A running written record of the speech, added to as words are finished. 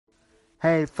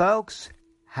Hey folks,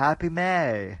 happy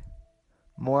May.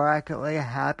 More accurately,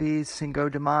 happy Cinco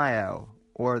de Mayo,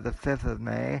 or the 5th of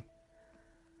May.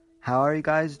 How are you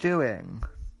guys doing?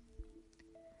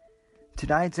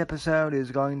 Tonight's episode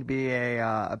is going to be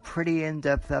a pretty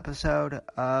in-depth episode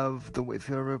of the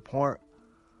Whitfield Report.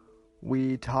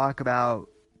 We talk about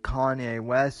Kanye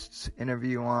West's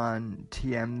interview on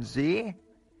TMZ,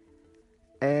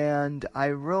 and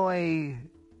I'm really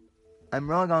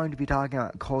going to be talking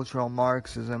about cultural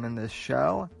Marxism in this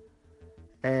show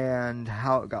and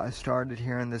how it got started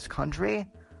here in this country.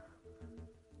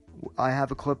 I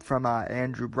have a clip from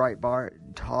Andrew Breitbart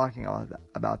talking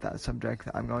about that subject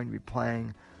that I'm going to be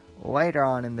playing later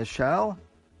on in the show.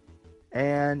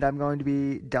 And I'm going to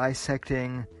be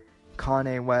dissecting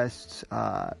Kanye West's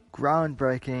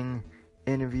groundbreaking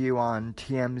interview on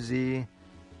TMZ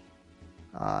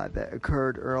that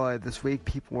occurred earlier this week.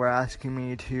 People were asking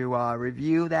me to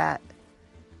review that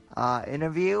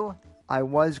interview. I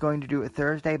was going to do it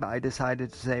Thursday, but I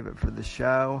decided to save it for the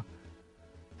show.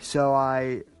 So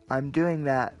I'm doing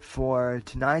that for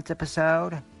tonight's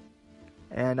episode,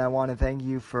 and I want to thank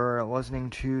you for listening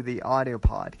to the audio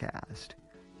podcast.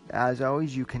 As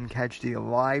always, you can catch the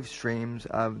live streams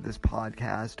of this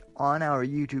podcast on our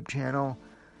YouTube channel,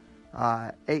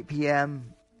 8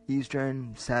 p.m.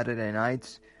 Eastern, Saturday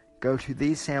nights. Go to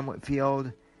the Sam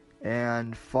Whitfield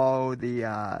and follow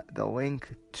the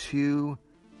link to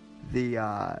the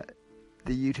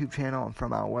YouTube channel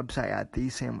from our website at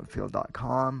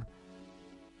thesamwhitfield.com.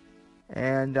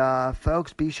 And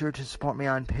folks, be sure to support me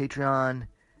on Patreon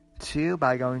too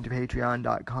by going to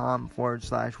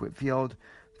patreon.com/Whitfield.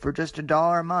 For just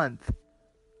 $1 a month.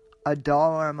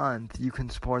 $1 a month, you can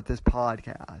support this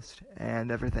podcast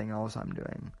and everything else I'm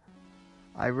doing.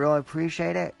 I really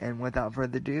appreciate it, and without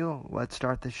further ado, let's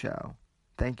start the show.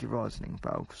 Thank you for listening,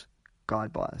 folks.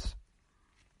 God bless.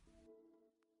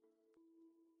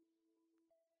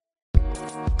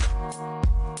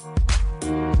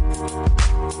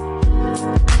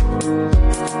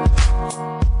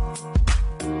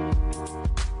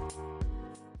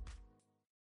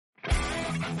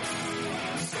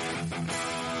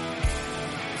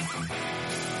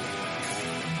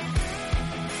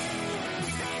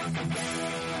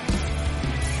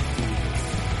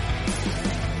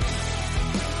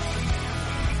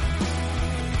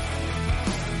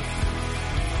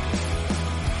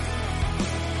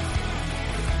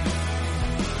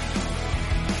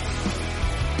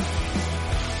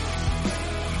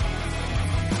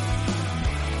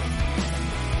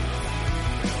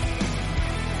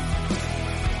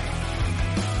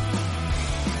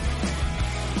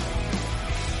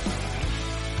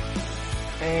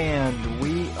 And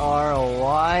we are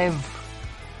live.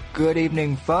 Good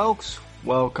evening, folks.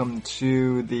 Welcome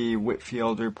to the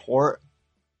Whitfield Report.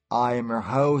 I am your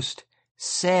host,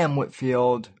 Sam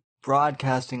Whitfield,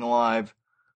 broadcasting live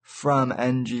from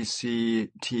NGC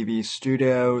TV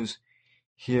studios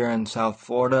here in South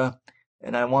Florida.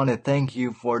 And I want to thank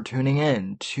you for tuning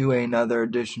in to another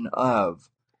edition of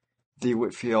the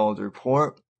Whitfield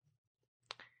Report.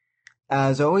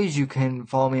 As always, you can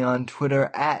follow me on Twitter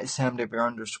at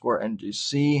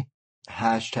SamDavier_NGC,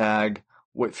 hashtag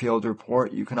Whitfield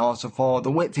Report. You can also follow the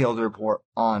Whitfield Report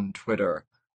on Twitter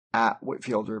at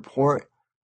Whitfield Report.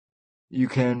 You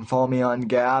can follow me on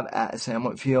Gab at Sam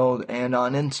Whitfield and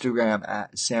on Instagram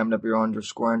at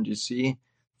SamW_NGC,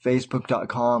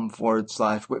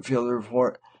 Facebook.com/Whitfield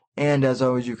Report. And as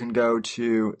always, you can go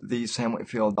to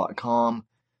thesamwhitfield.com.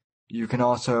 You can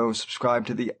also subscribe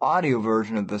to the audio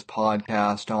version of this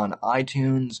podcast on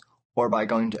iTunes or by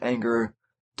going to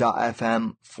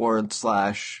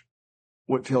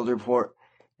anchor.fm/Whitfield Report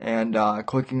and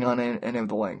clicking on any of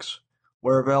the links.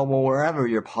 We're available wherever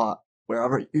you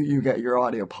get your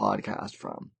audio podcast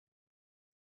from.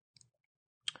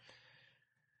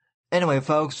 Anyway,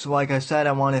 folks, like I said,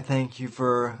 I want to thank you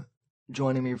for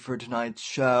joining me for tonight's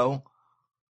show.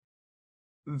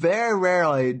 Very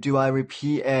rarely do I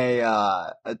repeat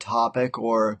a topic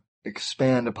or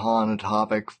expand upon a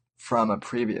topic from a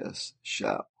previous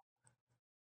show.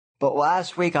 But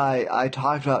last week I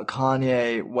talked about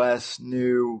Kanye West's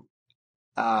new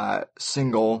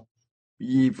single,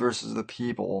 Ye versus the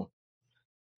People.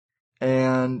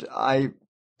 And I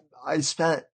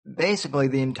spent basically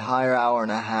the entire hour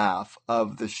and a half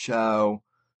of the show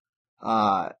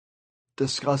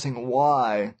discussing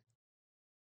why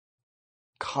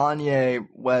Kanye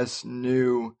West's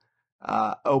new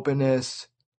openness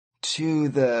to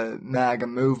the MAGA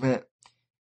movement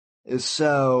is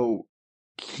so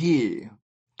key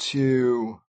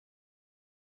to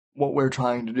what we're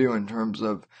trying to do in terms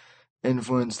of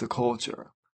influence the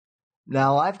culture.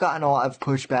 Now, I've gotten a lot of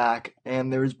pushback,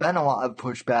 and there's been a lot of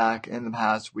pushback in the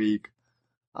past week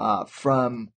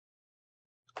from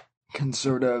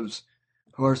conservatives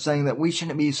who are saying that we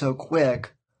shouldn't be so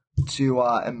quick to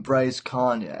embrace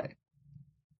Kanye.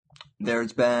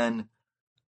 There's been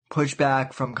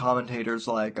pushback from commentators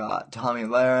like Tommy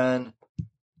Lahren,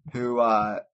 who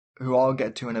I'll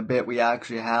get to in a bit. We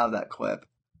actually have that clip,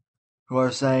 who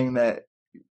are saying that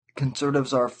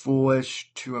conservatives are foolish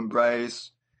to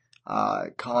embrace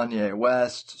Kanye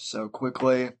West so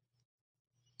quickly.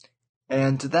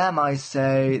 And to them, I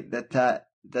say that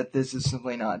this is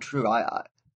simply not true.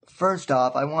 First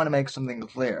off, I want to make something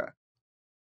clear.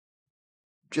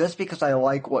 Just because I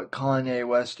like what Kanye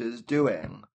West is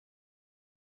doing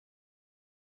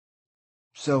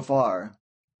so far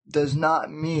does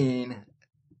not mean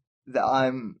that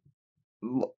I'm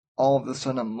all of a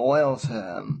sudden loyal to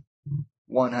him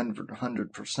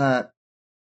 100%.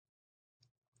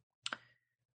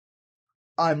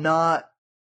 I'm not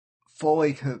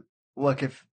fully look,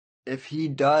 if he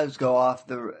does go off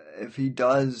the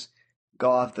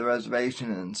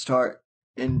reservation and start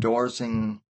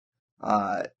endorsing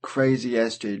crazy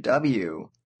SJW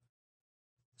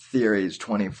theories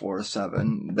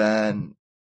 24/7, then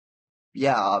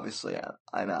yeah, obviously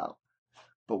I'm out.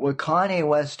 But what Kanye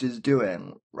West is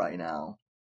doing right now,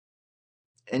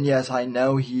 and yes, I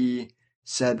know he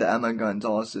said that Emma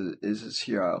Gonzalez is his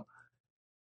hero,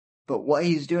 but what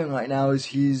he's doing right now is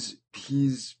he's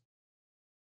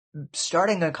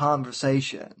starting a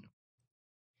conversation.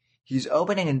 He's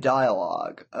opening a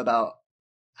dialogue about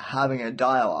having a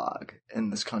dialogue in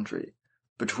this country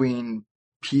between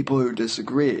people who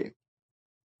disagree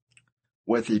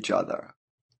with each other.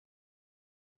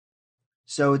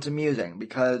 So it's amusing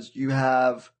because you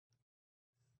have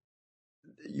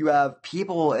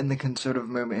people in the conservative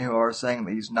movement who are saying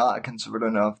that he's not conservative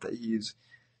enough, that he's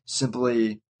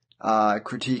simply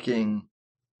critiquing,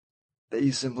 that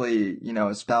he's simply,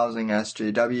 espousing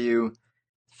SJW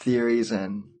theories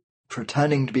and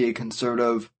pretending to be a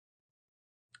conservative.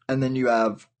 And then you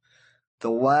have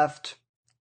the left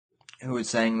who is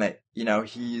saying that,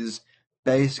 he's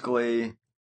basically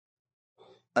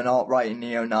an alt-right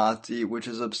neo-Nazi, which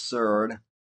is absurd.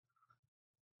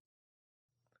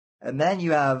 And then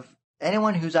you have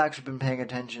anyone who's actually been paying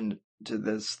attention to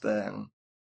this thing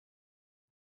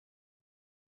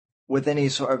with any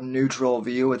sort of neutral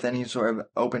view, with any sort of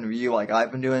open view like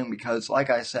I've been doing, because like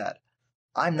I said,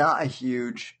 I'm not a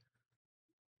huge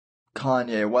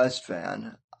Kanye West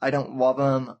fan. I don't love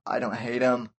him. I don't hate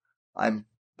him.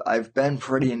 I've been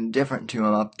pretty indifferent to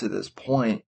him up to this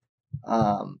point.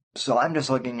 So I'm just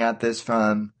looking at this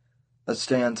from a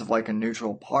stance of like a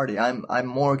neutral party. I'm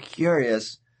more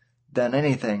curious than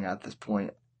anything at this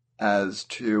point as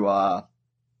to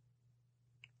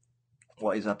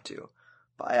what he's up to.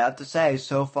 But I have to say,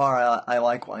 so far I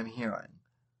like what I'm hearing.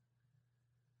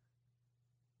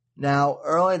 Now,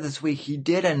 earlier this week, he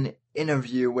did an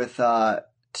interview with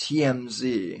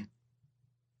TMZ,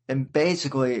 and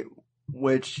basically,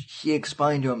 which he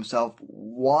explained to himself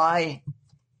why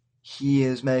he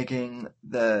is making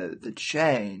the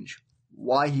change,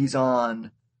 why he's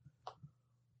on,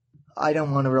 I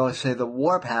don't want to really say the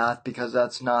warpath because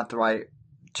that's not the right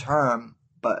term,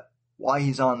 but why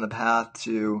he's on the path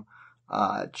to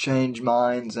change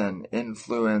minds and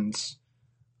influence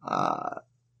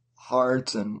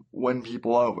hearts and win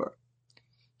people over.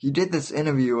 He did this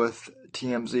interview with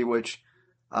TMZ, which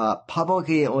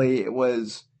publicly it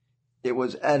was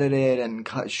edited and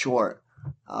cut short.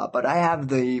 But I have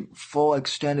the full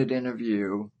extended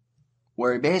interview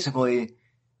where he basically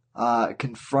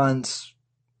confronts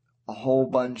a whole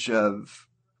bunch of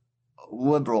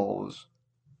liberals,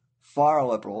 far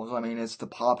liberals. I mean, it's the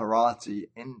paparazzi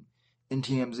in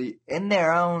TMZ in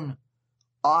their own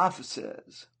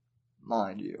offices,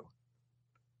 mind you.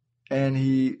 And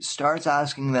he starts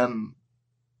asking them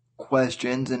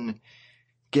questions and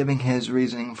giving his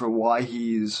reasoning for why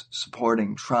he's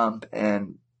supporting Trump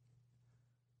and,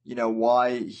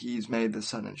 why he's made this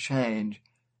sudden change.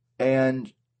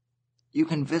 And you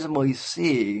can visibly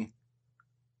see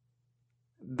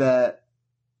that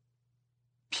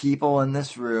people in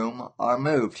this room are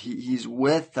moved. He's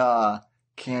with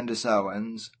Candace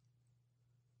Owens,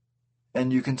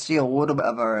 and you can see a little bit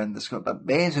of her in the script, but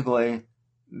basically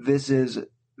this is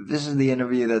the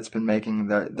interview that's been making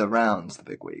the rounds the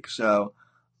big week. So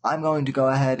I'm going to go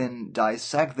ahead and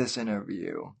dissect this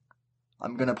interview.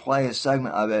 I'm going to play a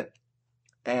segment of it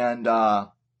and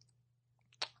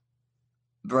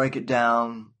break it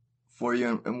down for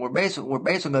you. And we're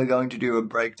basically going to do a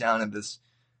breakdown of this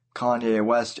Kanye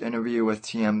West interview with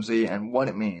TMZ and what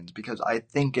it means, because I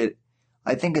think it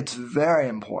I think it's very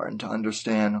important to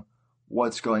understand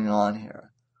what's going on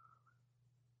here.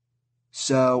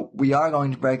 So we are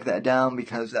going to break that down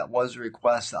because that was a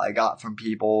request that I got from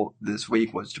people this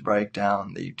week, was to break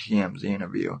down the TMZ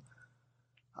interview.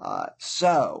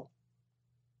 So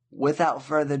without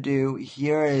further ado,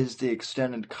 here is the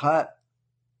extended cut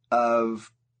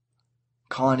of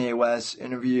Kanye West's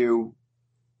interview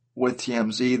with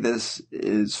TMZ. This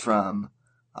is from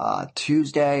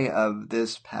Tuesday of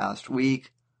this past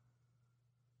week.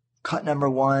 Cut number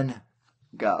 1,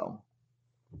 go.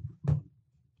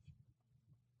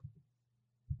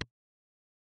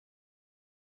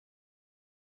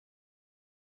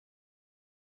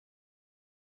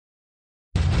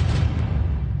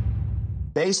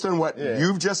 Based on what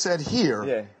you've just said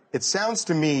here, it sounds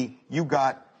to me you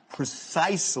got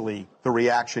precisely the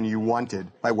reaction you wanted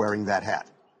by wearing that hat.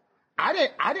 I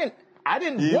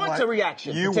didn't want a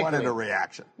reaction. You wanted a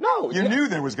reaction. No. You knew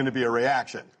there was going to be a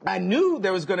reaction. I knew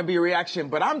there was going to be a reaction,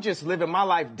 but I'm just living my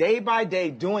life day by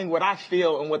day, doing what I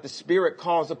feel and what the Spirit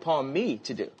calls upon me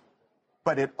to do.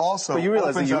 But it also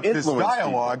opens up this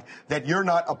dialogue that you're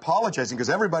not apologizing, because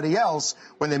everybody else,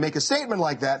 when they make a statement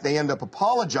like that, they end up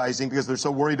apologizing because they're so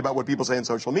worried about what people say on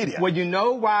social media. Well, you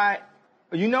know why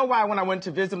when I went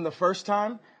to visit him the first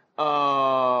time,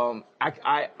 right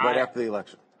after the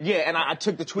election. Yeah, and I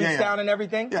took the tweets down and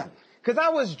everything. Yeah. Because I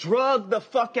was drugged the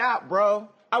fuck out, bro.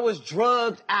 I was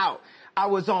drugged out. I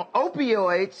was on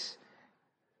opioids.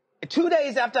 2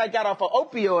 days after I got off of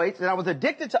opioids, and I was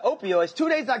addicted to opioids, 2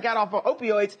 days I got off of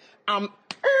opioids, I'm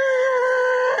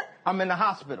in the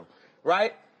hospital,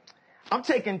 right? I'm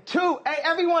taking hey,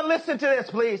 everyone listen to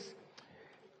this, please.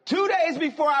 2 days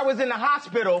before I was in the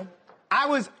hospital, I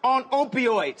was on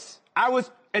opioids. I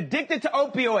was addicted to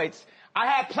opioids. I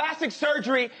had plastic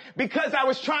surgery because I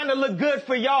was trying to look good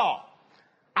for y'all.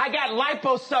 I got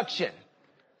liposuction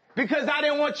because I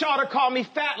didn't want y'all to call me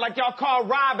fat like y'all called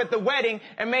Rob at the wedding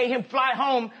and made him fly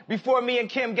home before me and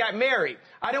Kim got married.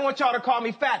 I didn't want y'all to call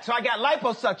me fat, so I got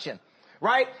liposuction,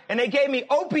 right? And they gave me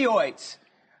opioids,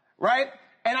 right?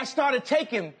 And I started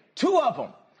taking 2 of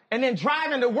them and then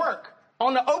driving to work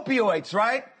on the opioids,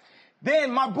 right?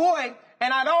 Then my boy,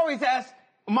 and I'd always ask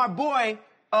my boy,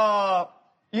 to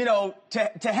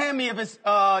hand me if it's,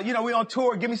 we on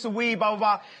tour, give me some weed, blah, blah,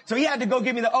 blah. So he had to go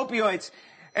give me the opioids.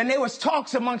 And there was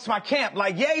talks amongst my camp,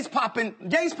 like, Ye's popping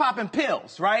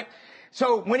pills, right?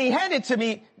 So when he handed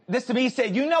this to me, he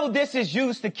said, this is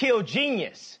used to kill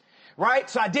genius, right?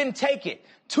 So I didn't take it.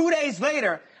 2 days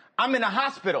later, I'm in the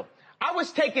hospital. I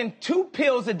was taking 2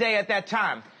 pills a day at that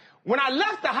time. When I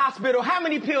left the hospital, how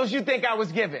many pills you think I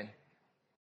was given?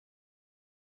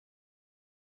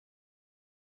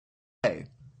 Okay.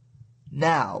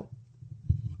 Now,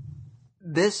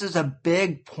 this is a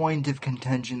big point of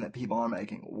contention that people are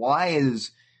making. Why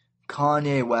is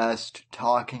Kanye West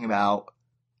talking about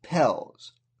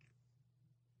pills?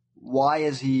 Why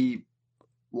is he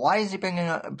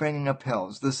bringing up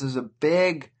pills? This is a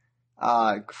big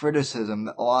criticism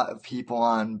that a lot of people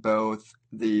on both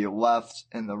the left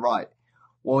and the right.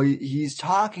 Well, he's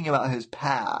talking about his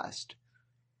past,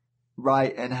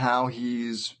 right, and how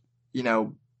he's,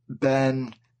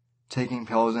 been taking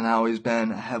pills and how he's been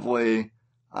heavily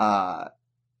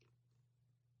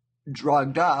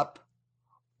drugged up,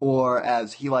 or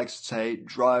as he likes to say,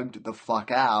 drugged the fuck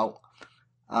out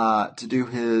to do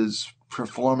his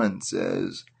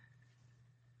performances.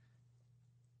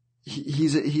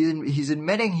 He's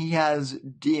admitting he has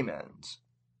demons,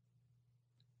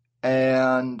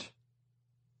 and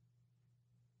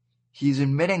he's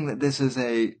admitting that this is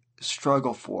a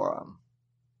struggle for him.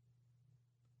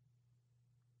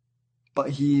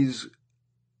 But he's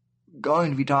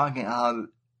going to be talking how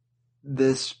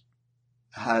this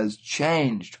has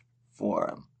changed for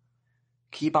him.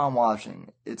 Keep on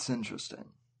watching. It's interesting.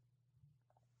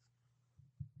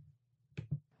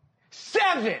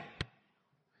 7.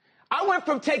 I went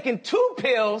from taking 2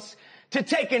 pills to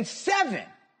taking 7.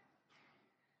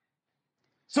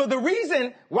 So the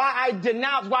reason why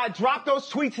I dropped those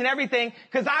tweets and everything,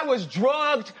 because I was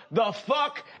drugged the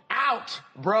fuck out,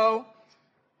 bro.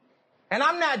 And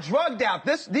I'm not drugged out.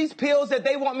 These pills that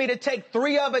they want me to take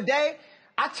 3 of a day,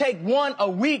 I take 1 a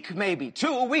week, maybe 2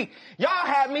 a week. Y'all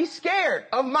had me scared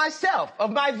of myself,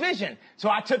 of my vision. So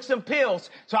I took some pills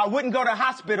so I wouldn't go to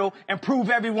hospital and prove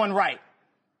everyone right.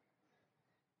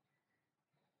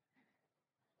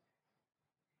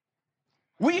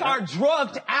 We are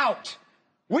drugged out.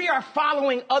 We are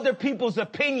following other people's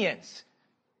opinions.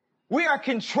 We are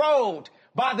controlled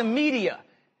by the media.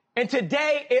 And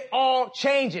today it all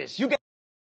changes.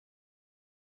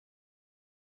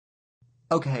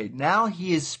 Okay, now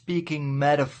he is speaking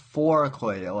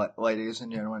metaphorically, ladies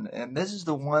and gentlemen, and this is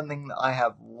the one thing that I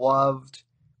have loved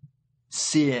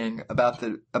seeing about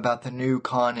the new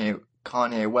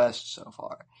Kanye West so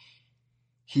far.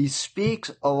 He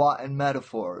speaks a lot in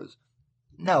metaphors.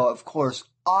 No, of course,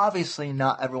 obviously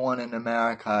not everyone in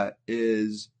America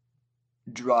is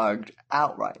drugged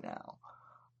out right now.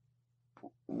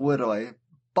 Literally.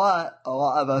 But a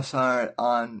lot of us are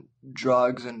on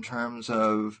drugs in terms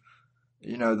of,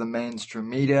 the mainstream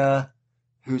media,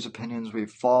 whose opinions we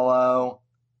follow.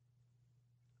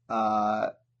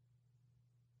 There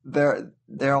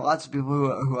are lots of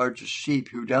people who are just sheep,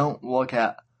 who don't look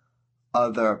at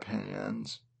other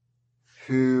opinions,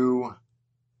 who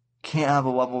can't have a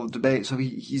level of debate. So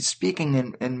he's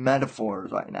speaking in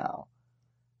metaphors right now.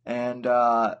 And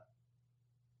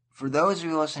for those of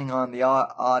you listening on the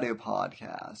audio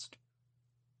podcast,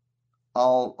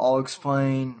 I'll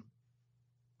explain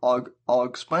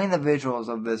the visuals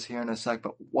of this here in a sec,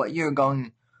 but what you're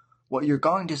going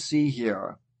to see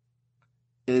here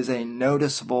is a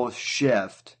noticeable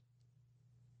shift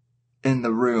in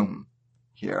the room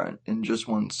here in just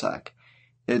one sec.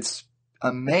 It's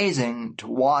amazing to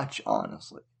watch,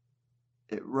 honestly.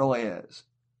 It really is.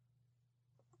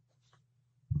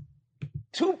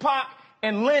 Tupac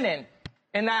and Lennon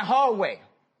in that hallway.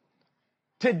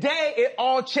 Today, it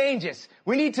all changes.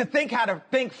 We need to think how to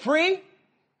think free.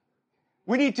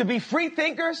 We need to be free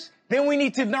thinkers. Then we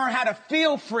need to learn how to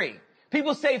feel free.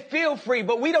 People say feel free,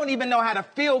 but we don't even know how to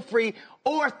feel free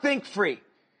or think free.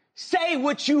 Say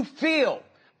what you feel,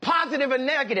 positive or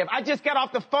negative. I just got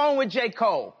off the phone with J.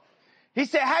 Cole. He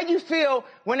said, how you feel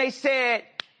when they said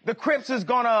the Crips is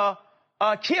gonna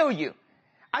kill you?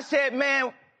 I said,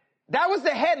 man, that was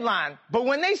the headline. But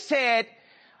when they said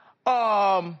they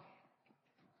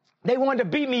wanted to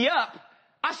beat me up,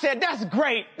 I said, that's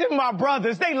great. They're my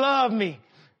brothers. They love me.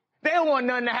 They don't want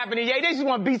nothing to happen to Ye. They just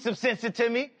want to beat some sense into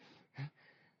me.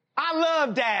 I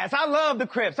love Daz. I love the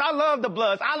Crips. I love the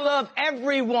Bloods. I love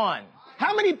everyone.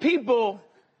 How many people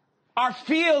how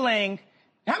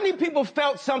many people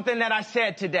felt something that I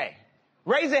said today?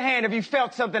 Raise a hand if you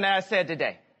felt something that I said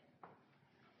today.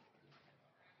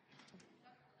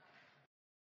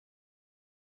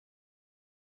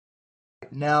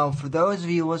 Now, for those of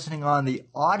you listening on the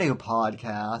audio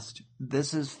podcast,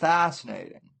 this is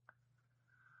fascinating.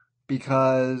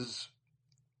 Because,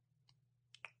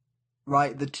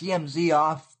 right, the TMZ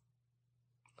offices,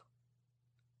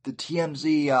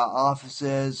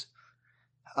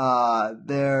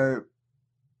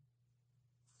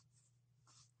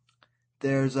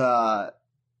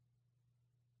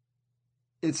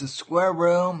 it's a square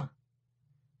room,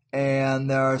 and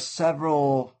there are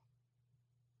several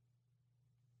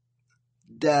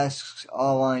desks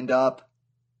all lined up,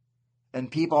 and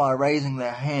people are raising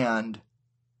their hand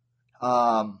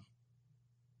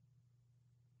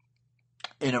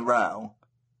in a row,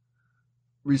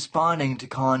 responding to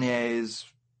Kanye's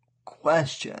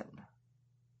question.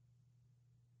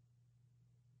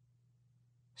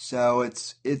 So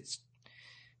it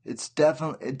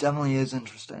definitely is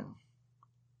interesting.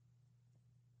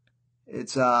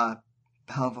 It's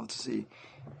powerful to see.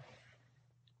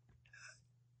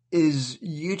 Is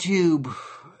YouTube,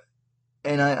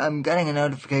 and I'm getting a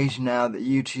notification now that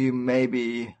YouTube may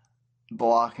be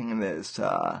blocking this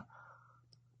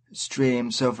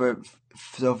stream. So for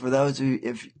those of you,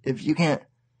 if you can't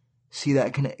see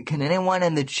that, can anyone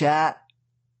in the chat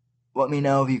let me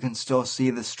know if you can still see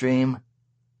the stream?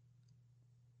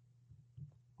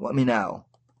 Let me know.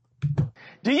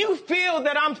 Do you feel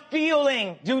that I'm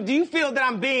feeling? Do you feel that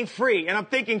I'm being free and I'm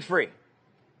thinking free?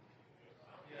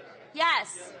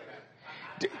 Yes.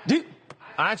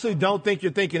 I actually don't think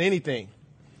you're thinking anything.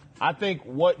 I think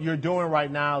what you're doing right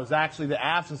now is actually the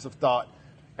absence of thought.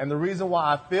 And the reason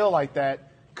why I feel like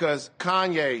that, because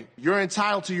Kanye, you're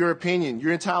entitled to your opinion.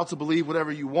 You're entitled to believe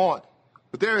whatever you want.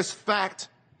 But there is fact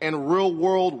and real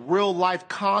world, real life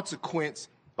consequence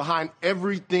behind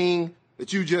everything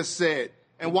that you just said.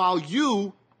 And while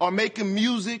you are making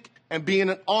music and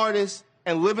being an artist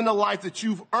and living the life that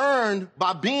you've earned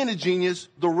by being a genius,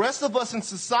 the rest of us in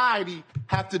society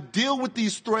have to deal with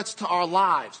these threats to our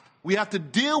lives. We have to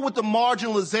deal with the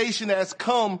marginalization that has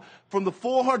come from the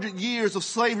 400 years of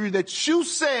slavery that you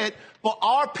said for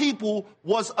our people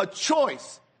was a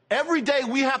choice. Every day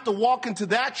we have to walk into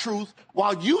that truth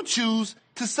while you choose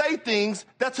to say things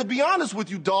that, to be honest with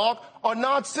you, dog, are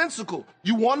nonsensical.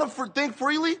 You want to think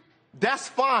freely? That's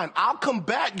fine. I'll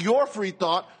combat your free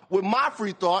thought with my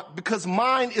free thought because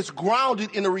mine is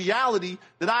grounded in a reality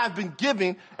that I've been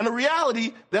given and a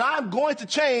reality that I'm going to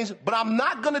change, but I'm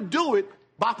not going to do it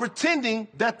by pretending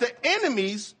that the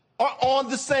enemies are on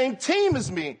the same team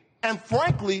as me. And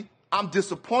frankly, I'm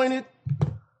disappointed.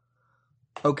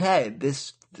 Okay,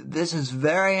 this is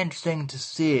very interesting to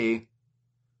see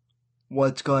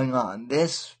what's going on.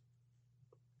 This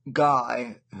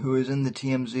guy who is in the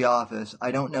TMZ office,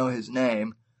 I don't know his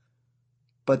name,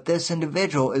 but this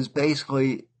individual is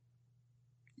basically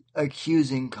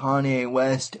accusing Kanye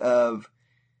West of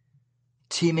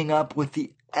teaming up with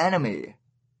the enemy.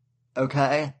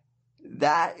 Okay?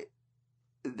 That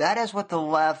is what the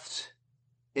left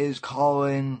is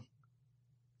calling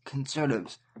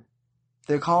conservatives.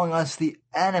 They're calling us the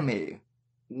enemy.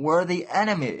 We're the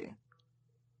enemy.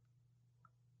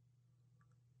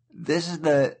 This is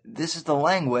the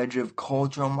language of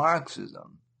cultural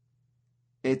Marxism.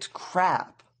 It's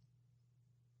crap.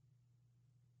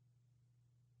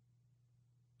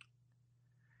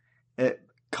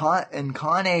 And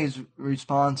Kanye's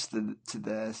response to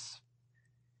this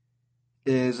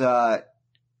is, I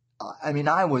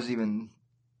was even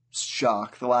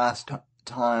shocked the last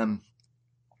time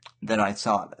that I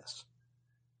saw this.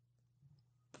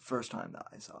 The first time that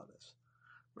I saw this,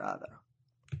 rather.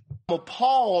 I'm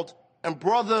appalled, and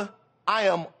brother, I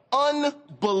am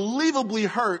unbelievably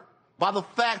hurt by the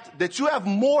fact that you have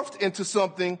morphed into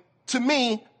something, to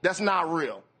me, that's not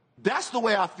real. That's the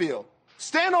way I feel.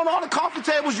 Stand on all the coffee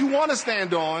tables you want to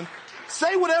stand on.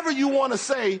 Say whatever you want to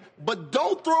say, but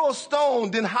don't throw a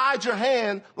stone, then hide your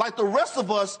hand like the rest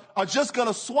of us are just going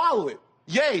to swallow it.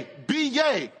 Yay, be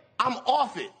yay. I'm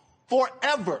off it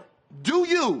forever. Do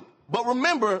you. But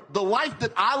remember, the life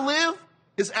that I live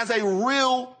is as a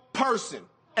real person,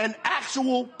 an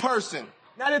actual person.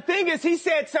 Now, the thing is, he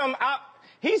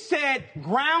said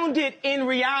grounded in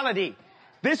reality.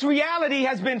 This reality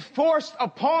has been forced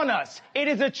upon us. It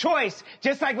is a choice.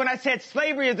 Just like when I said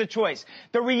slavery is a choice.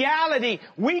 The reality,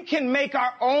 we can make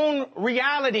our own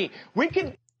reality.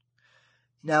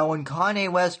 Now, when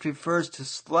Kanye West refers to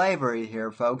slavery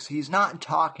here, folks, he's not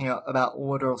talking about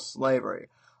literal slavery.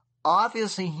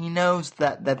 Obviously, he knows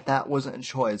that wasn't a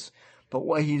choice. But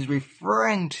what he's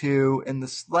referring to in the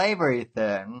slavery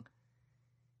thing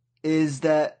is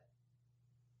that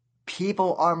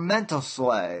people are mental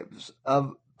slaves,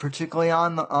 particularly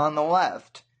on the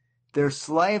left. They're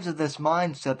slaves of this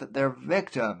mindset that they're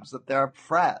victims, that they're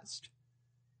oppressed.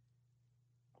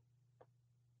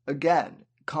 Again,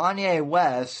 Kanye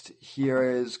West here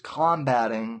is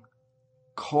combating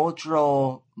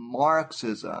cultural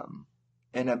Marxism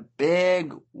in a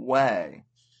big way,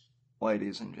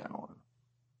 ladies and gentlemen.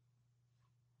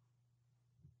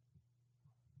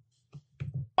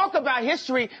 Talk about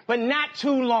history, but not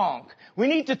too long. We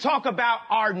need to talk about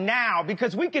our now,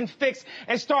 because we can fix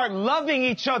and start loving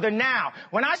each other now.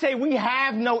 When I say we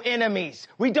have no enemies,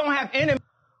 we don't have enemies.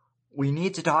 We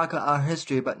need to talk about our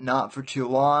history, but not for too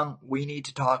long. We need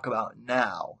to talk about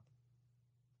now.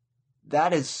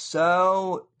 That is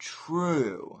so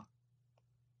true.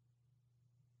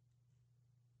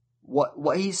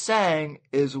 What he's saying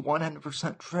is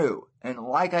 100% true. And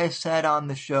like I said on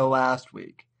the show last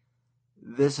week,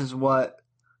 this is what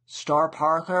Star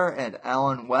Parker and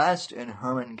Alan West and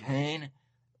Herman Cain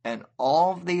and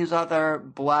all of these other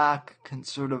black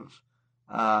conservative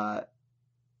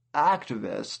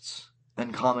activists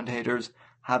and commentators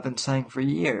have been saying for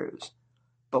years.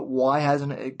 But why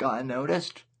hasn't it gotten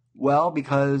noticed? Well,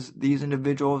 because these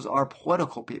individuals are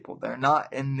political people. They're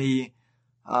not in the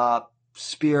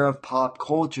sphere of pop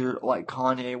culture like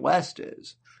Kanye West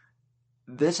is.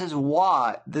 This is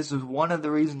one of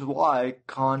the reasons why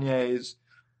Kanye's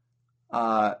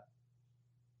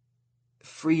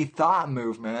free thought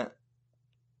movement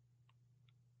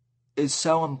is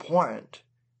so important,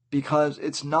 because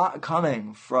it's not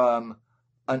coming from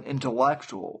an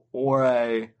intellectual or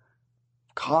a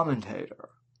commentator.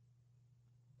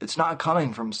 It's not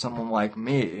coming from someone like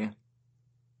me.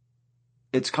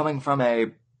 It's coming from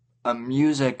a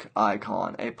music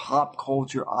icon, a pop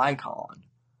culture icon.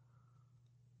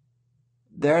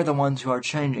 They're the ones who are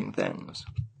changing things.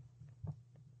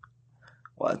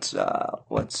 Let's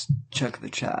check the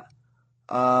chat.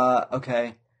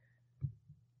 Okay.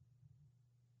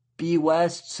 B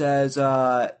West says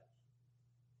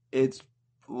it's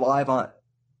live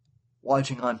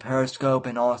watching on Periscope,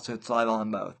 and also it's live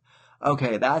on both.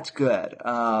 Okay, that's good.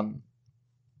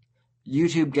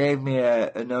 YouTube gave me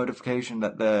a notification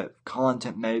that the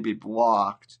content may be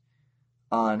blocked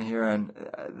on here, and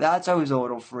that's always a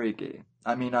little freaky.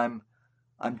 I mean, I'm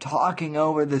talking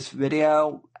over this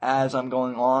video as I'm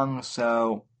going along,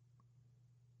 so,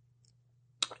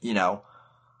 you know,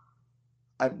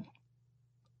 I'm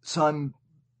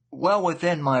well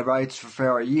within my rights for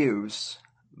fair use,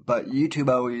 but YouTube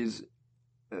always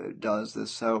does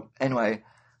this. So anyway,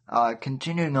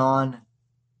 Continuing on,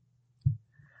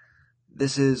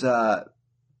 this is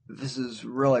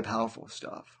really powerful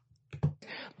stuff.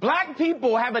 Black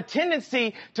people have a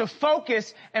tendency to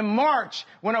focus and march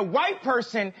when a white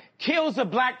person kills a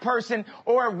black person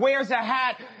or wears a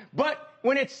hat. But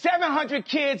when it's 700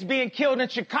 kids being killed in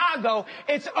Chicago,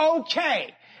 it's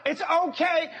okay. It's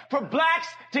okay for blacks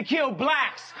to kill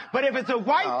blacks. But if it's a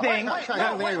white thing... I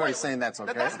don't think anybody's saying that's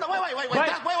okay. There's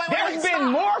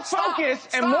been more focus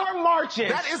and more marches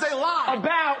that is a lie.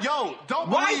 About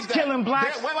whites killing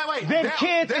blacks than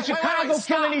kids in Chicago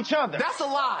killing each other. That's a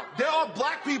lie. There are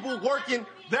black people working...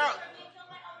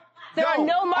 There are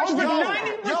no marches. 90%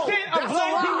 of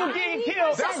black people getting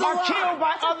killed are killed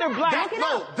by other blacks.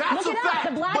 That's a fact.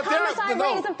 The black homicide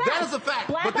rate is a fact. That is a fact.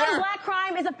 Black on black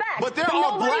crime is a fact. But there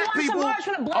are black people.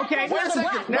 Okay, wait a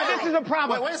second. Now this is a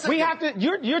problem. We have to.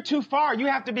 You're too far. You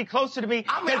have to be closer to me.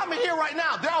 I'm here right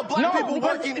now. There are black people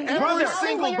working every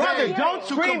single day. Brother, don't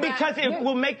scream because it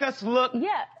will make us look.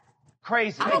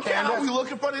 Crazy. I don't care how we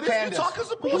look in front of this. You're talking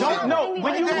some bullshit. No,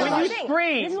 when you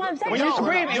scream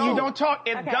and you don't talk,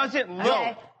 it doesn't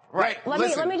look right. Let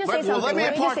me just say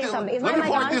something. Let me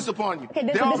impart this upon you. Okay,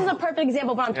 this is a perfect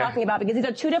example of what I'm talking about, because these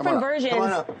are two different versions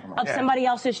of somebody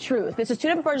else's truth. This is two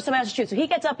different versions of somebody else's truth. So he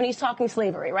gets up and he's talking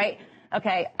slavery, right?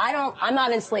 Okay, I'm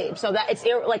not enslaved, so that it's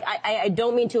like I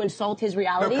don't mean to insult his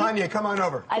reality. No, Kanye, come on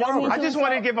over. I just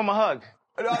wanted to give him a hug.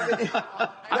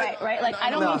 right. Like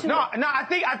I don't mean to. No. I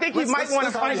think he might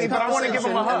want to punish me, but I want to give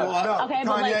him a hug. Okay,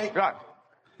 but like.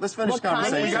 Let's finish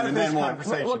conversation and then what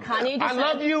Kanye just I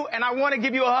love you, and I want to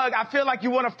give you a hug. I feel like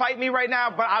you want to fight me right now,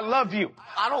 but I love you.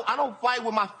 I don't fight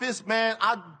with my fists, man.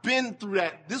 I've been through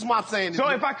that. This is what I'm saying. So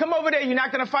if I come over there, you're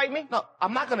not going to fight me? No,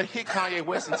 I'm not going to hit Kanye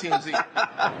West and TMZ.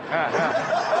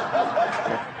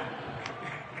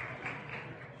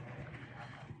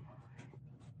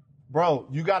 Bro,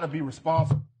 you got to be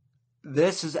responsible.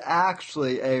 This is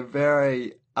actually a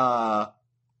very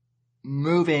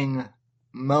moving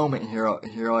moment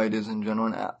here, ladies and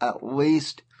gentlemen. At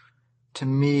least to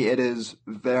me, it is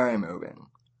very moving.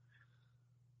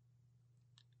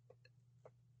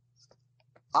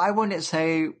 I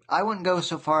wouldn't go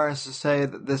so far as to say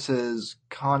that this is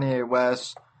Kanye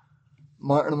West,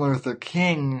 Martin Luther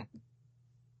King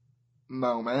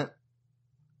moment.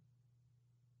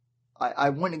 I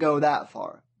wouldn't go that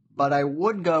far. But I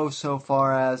would go so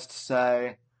far as to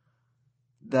say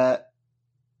that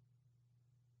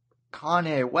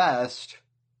Kanye West,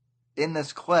 in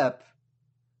this clip,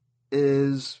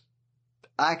 is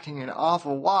acting an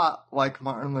awful lot like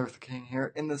Martin Luther King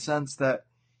here, in the sense that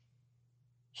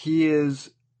he is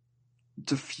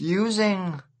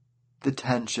diffusing the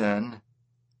tension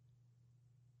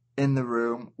in the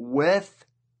room with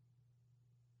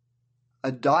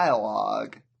a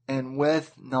dialogue and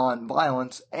with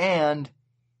non-violence, and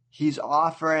he's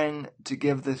offering to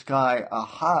give this guy a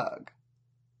hug,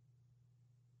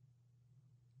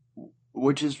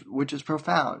 which is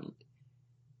profound.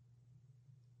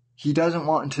 He doesn't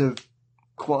want to,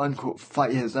 quote unquote,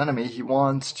 fight his enemy. He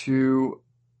wants to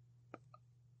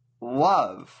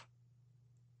love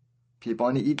people,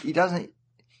 and he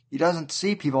doesn't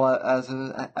see people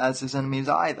as his enemies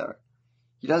either.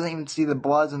 He doesn't even see the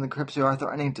Bloods and the Crips who are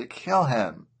threatening to kill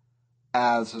him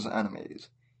as his enemies.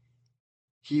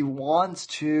 He wants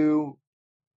to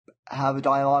have a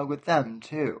dialogue with them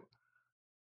too.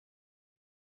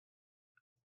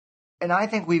 And I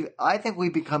think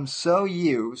we've become so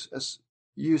used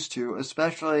to,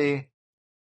 especially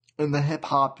in the hip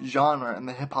hop genre, in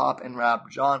the hip hop and rap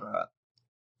genre,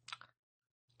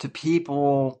 to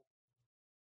people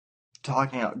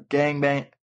talking about gangbang,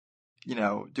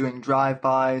 doing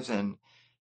drive-bys and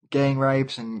gang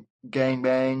rapes and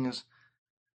gangbangs,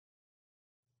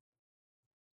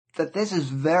 that this is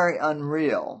very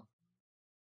unreal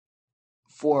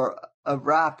for a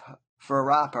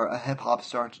rapper, a hip-hop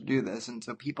star to do this, and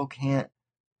so people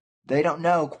they don't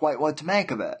know quite what to make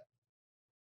of it.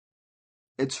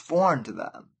 It's foreign to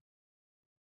them.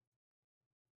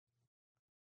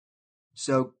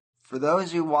 So, for those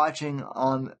of you watching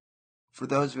on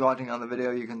the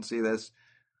video, you can see this.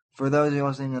 For those of you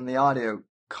listening in the audio,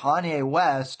 Kanye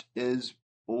West is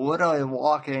literally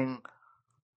walking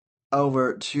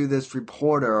over to this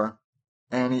reporter,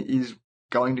 and he's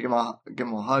going to give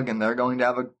him a hug, and they're going to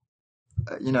have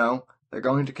they're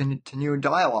going to continue a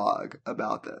dialogue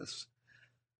about this.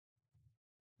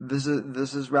 This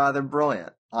is rather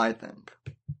brilliant, I think.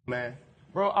 Man.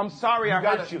 Bro, I'm sorry I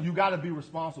hurt you. You gotta be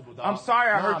responsible, dog. I'm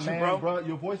sorry I hurt you, bro.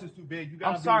 Your voice is too big.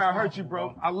 I'm sorry I hurt you,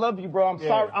 bro. I love you, bro.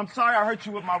 I'm sorry I hurt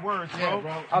you with my words,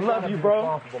 bro. I love you,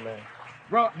 bro. Man.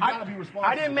 Bro, gotta be responsible.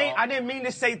 I didn't mean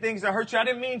to say things that hurt you. I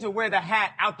didn't mean to wear the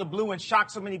hat out the blue and shock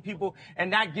so many people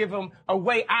and not give them a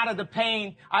way out of the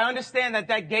pain. I understand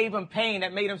that gave them pain,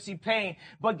 that made them see pain.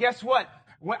 But guess what?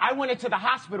 When I went into the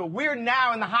hospital, we're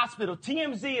now in the hospital.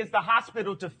 TMZ is the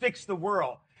hospital to fix the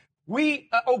world.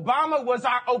 Obama was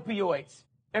our opioids.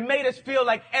 It made us feel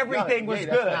like everything was good.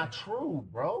 That's not true,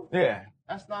 bro. Yeah.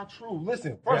 That's not true.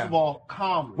 Listen, first of all,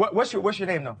 calmly. What's your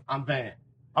name, though? I'm Van.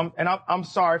 I'm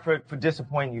sorry for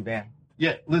disappointing you, Van.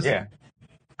 Yeah, listen.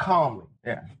 Calmly.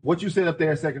 Yeah. What you said up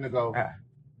there a second ago,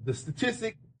 the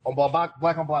statistic on black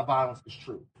on black violence is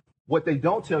true. What they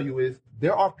don't tell you is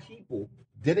there are people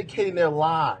dedicating their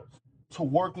lives to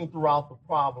working throughout the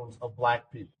problems of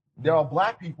black people. There are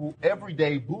black people every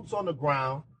day, boots on the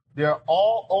ground. They're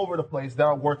all over the place that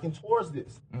are working towards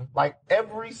this. Like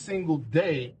every single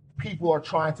day, people are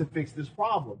trying to fix this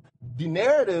problem. The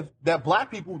narrative that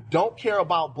black people don't care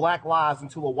about black lives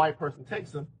until a white person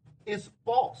takes them is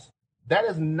false. That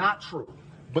is not true.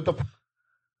 But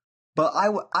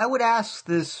I would ask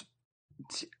this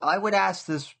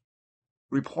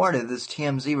reporter, this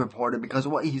TMZ reporter, because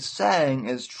what he's saying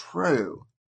is true,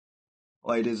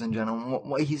 ladies and gentlemen.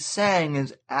 What he's saying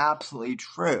is absolutely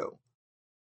true.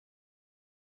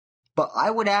 But I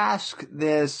would ask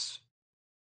this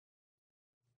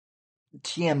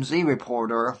TMZ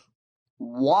reporter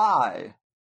why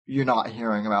you're not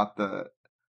hearing about the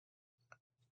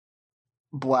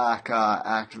black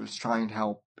activists trying to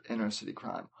help inner city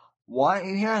crime. Why aren't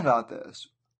you hearing about this?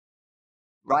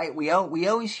 Right? We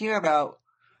always hear about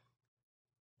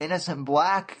innocent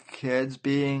black kids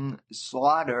being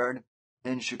slaughtered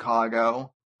in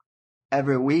Chicago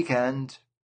every weekend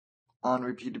on a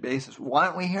repeated basis. Why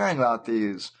aren't we hearing about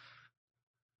these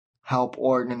help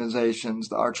organizations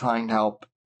that are trying to help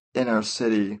inner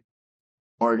city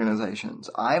organizations?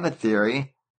 I have a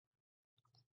theory.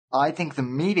 I think the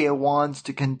media wants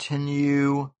to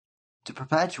continue to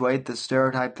perpetuate the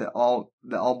stereotype that all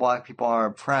black people are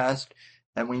oppressed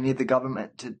and we need the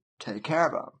government to take care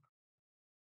of them.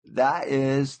 That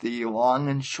is the long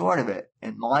and short of it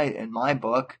in my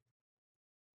book.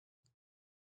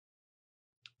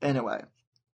 Anyway,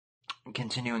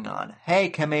 continuing on.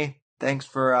 Hey, Kimmy, thanks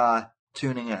for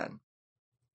tuning in.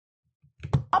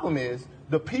 the problem is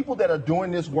the people that are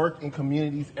doing this work in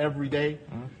communities every day,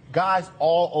 guys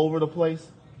all over the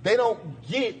place, they don't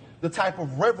get the type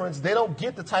of reverence, they don't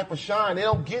get the type of shine, they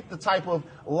don't get the type of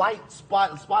light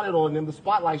spotted on them, the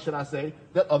spotlight, should I say,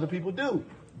 that other people do.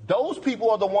 Those people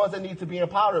are the ones that need to be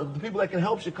empowered, the people that can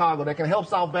help Chicago, that can help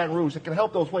South Baton Rouge, that can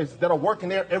help those places, that are working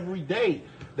there every day.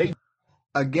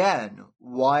 Again,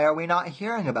 why are we not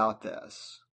hearing about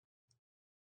this?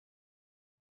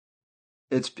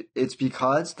 It's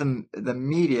because the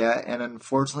media, and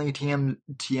unfortunately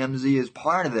TMZ is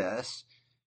part of this,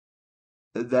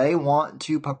 they want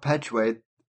to perpetuate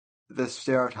the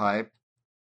stereotype.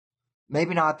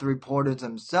 Maybe not the reporters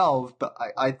themselves, but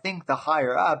I think the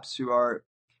higher ups who are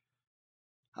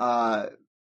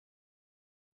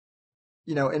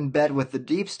in bed with the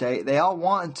deep state, they all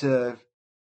want to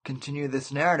continue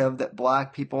this narrative that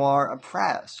black people are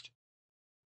oppressed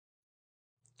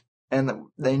and that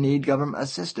they need government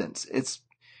assistance.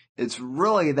 It's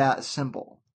really that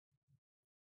simple.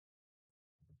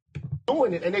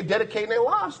 Doing it, and they dedicating their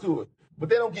lives to it. But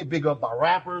they don't get big up by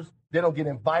rappers. They don't get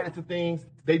invited to things.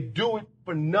 They do it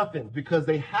for nothing because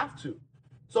they have to.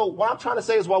 So what I'm trying to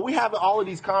say is, while we have all of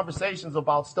these conversations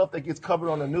about stuff that gets covered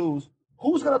on the news,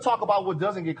 who's going to talk about what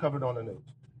doesn't get covered on the news?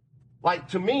 Like,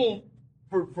 to me,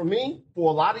 for me,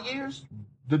 for a lot of years,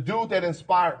 the dude that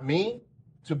inspired me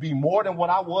to be more than what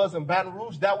I was in Baton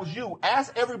Rouge, that was you.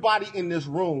 Ask everybody in this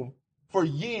room for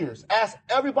years. Ask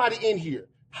everybody in here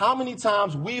how many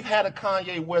times we've had a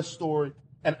Kanye West story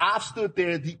and I've stood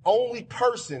there, the only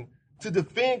person to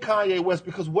defend Kanye West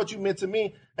because of what you meant to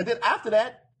me. And then after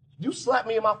that, you slap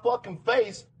me in my fucking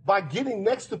face by getting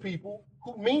next to people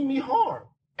who mean me harm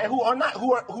and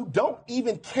who don't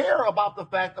even care about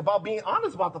being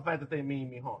honest about the fact that they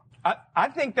mean me harm. I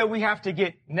think that we have to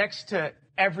get next to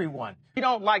everyone. We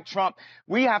don't like Trump.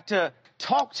 We have to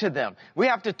talk to them. We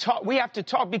have to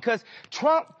talk because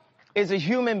Trump is a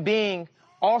human being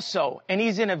also, and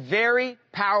he's in a very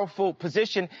powerful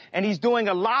position, and he's doing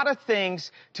a lot of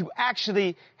things to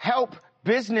actually help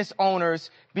business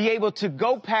owners be able to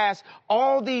go past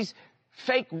all these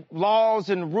fake laws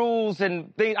and rules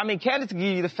and things. I mean, candidates can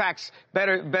give you the facts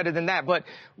better than that, but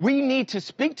we need to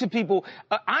speak to people.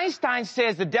 Einstein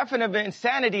says the definition of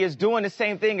insanity is doing the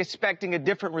same thing, expecting a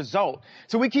different result.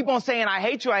 So we keep on saying, I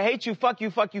hate you, fuck you,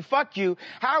 fuck you, fuck you.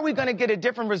 How are we going to get a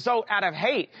different result out of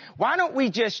hate? Why don't we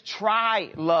just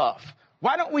try love?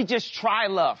 Why don't we just try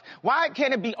love? Why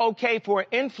can't it be okay for an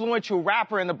influential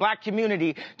rapper in the black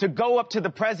community to go up to the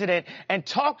president and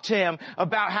talk to him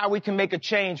about how we can make a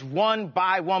change one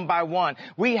by one?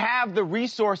 We have the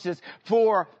resources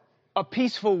for a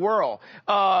peaceful world.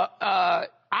 I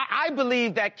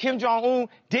believe that Kim Jong-un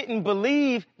didn't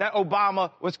believe that Obama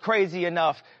was crazy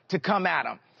enough to come at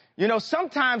him. You know,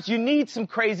 sometimes you need some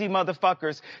crazy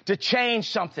motherfuckers to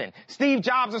change something. Steve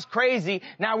Jobs is crazy.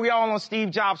 Now we all on Steve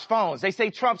Jobs' phones. They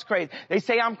say Trump's crazy. They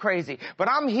say I'm crazy. But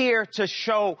I'm here to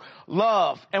show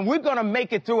love. And we're going to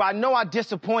make it through. I know I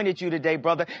disappointed you today,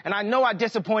 brother. And I know I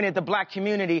disappointed the black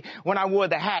community when I wore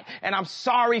the hat. And I'm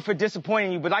sorry for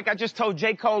disappointing you. But like I just told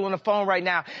J. Cole on the phone right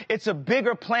now, it's a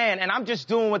bigger plan. And I'm just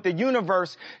doing what the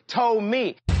universe told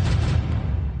me.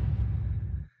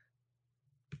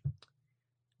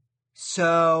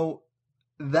 So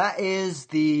that is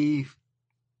the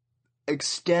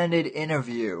extended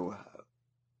interview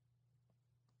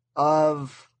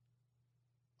of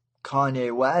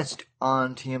Kanye West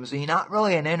on TMZ. Not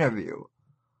really an interview,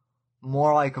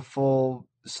 more like a full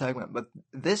segment, but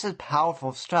this is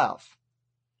powerful stuff.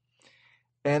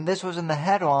 And this was in the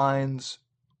headlines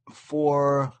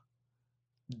for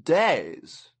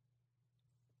days.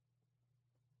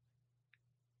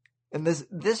 And this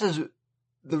is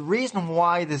the reason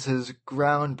why this is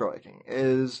groundbreaking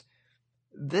is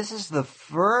this is the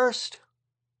first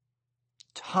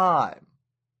time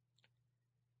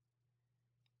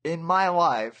in my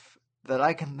life that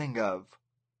I can think of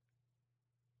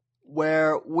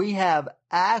where we have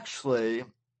actually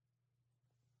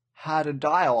had a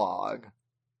dialogue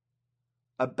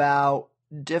about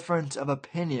difference of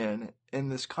opinion in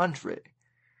this country.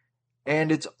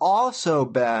 And it's also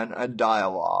been a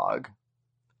dialogue,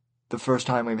 the first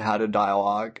time we've had a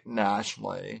dialogue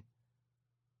nationally,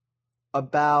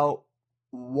 about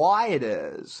why it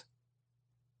is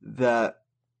that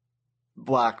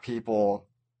black people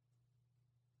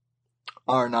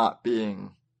are not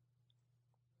being,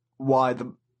 why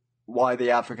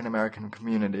the African American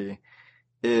community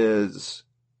is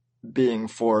being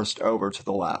forced over to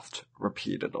the left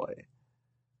repeatedly.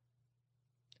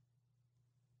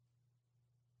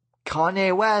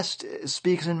 Kanye West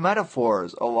speaks in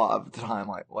metaphors a lot of the time,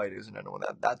 ladies and gentlemen.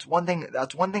 That's one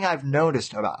thing I've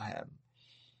noticed about him.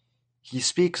 He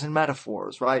speaks in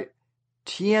metaphors, right?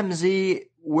 TMZ,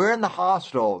 we're in the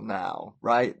hospital now,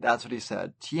 right? That's what he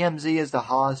said. TMZ is the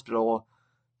hospital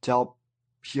to help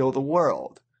heal the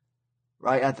world,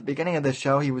 right? At the beginning of the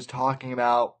show, he was talking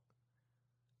about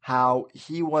how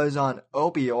he was on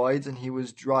opioids and he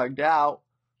was drugged out,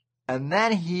 and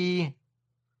then he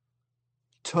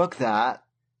took that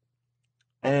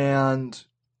and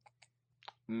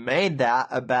made that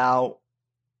about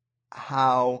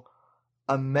how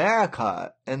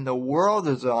America and the world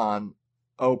is on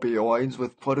opioids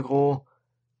with political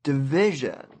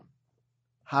division,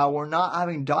 how we're not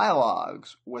having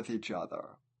dialogues with each other.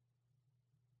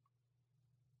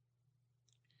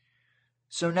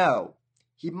 So no,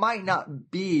 he might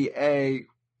not be a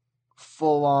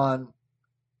full-on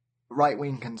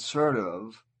right-wing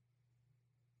conservative.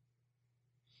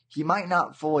 He might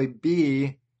not fully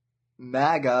be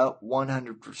MAGA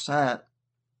 100%,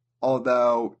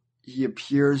 although he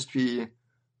appears to be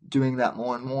doing that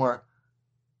more and more.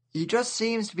 He just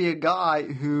seems to be a guy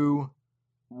who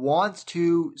wants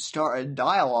to start a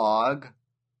dialogue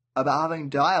about having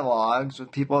dialogues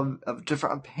with people of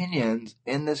different opinions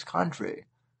in this country.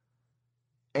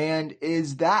 And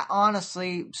is that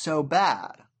honestly so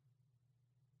bad?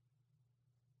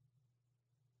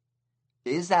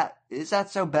 Is that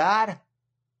so bad?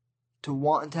 To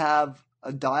want to have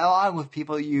a dialogue with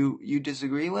people you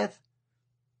disagree with?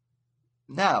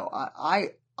 No,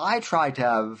 I try to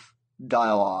have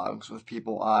dialogues with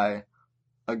people I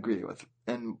agree with.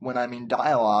 And when I mean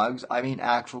dialogues, I mean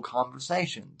actual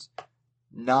conversations,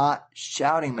 not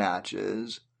shouting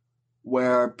matches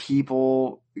where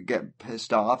people get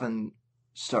pissed off and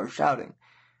start shouting.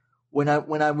 When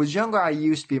I was younger, I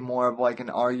used to be more of like an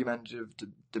argumentative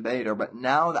debater, but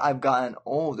now that I've gotten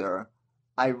older,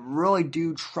 I really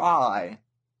do try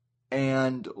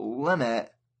and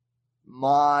limit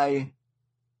my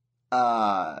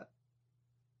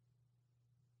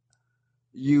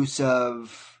use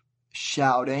of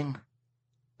shouting,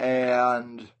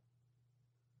 and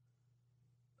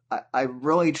I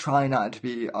really try not to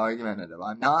be argumentative.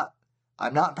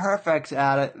 I'm not perfect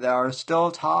at it. There are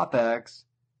still topics,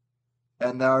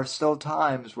 and there are still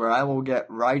times where I will get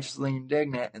righteously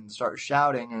indignant and start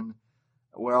shouting, and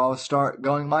where I'll start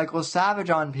going Michael Savage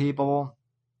on people.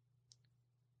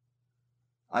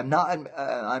 I'm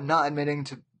not admitting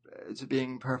to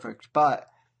being perfect, but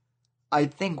I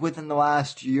think within the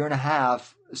last year and a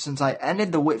half, since I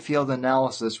ended the Whitfield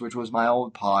Analysis, which was my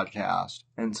old podcast,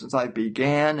 and since I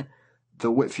began the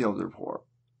Whitfield Report,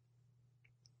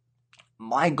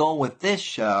 my goal with this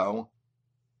show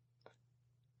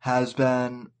has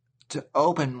been to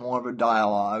open more of a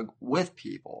dialogue with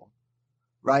people,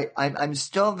 right? I'm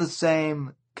still the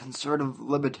same conservative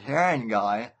libertarian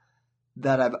guy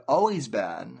that I've always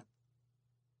been,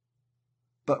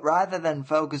 but rather than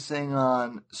focusing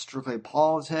on strictly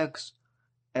politics,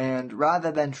 and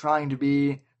rather than trying to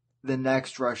be the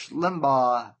next Rush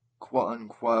Limbaugh, quote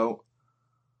unquote,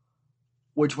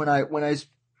 which when I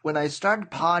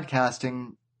started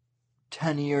podcasting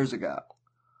 10 years ago,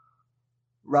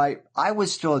 right, I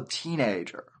was still a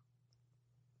teenager.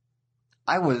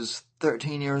 I was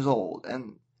 13 years old,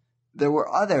 and there were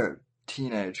other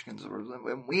teenage conservatives,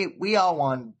 and we all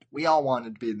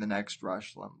wanted to be the next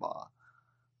Rush Limbaugh.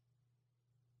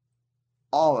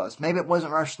 All of us. Maybe it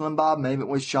wasn't Rush Limbaugh, maybe it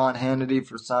was Sean Hannity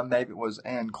for some, maybe it was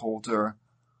Ann Coulter.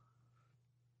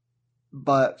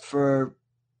 But for,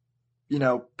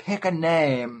 pick a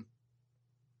name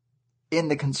in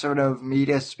the conservative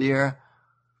media sphere,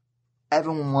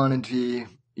 everyone wanted to be,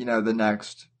 the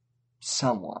next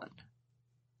someone.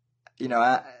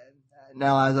 Now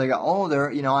as I got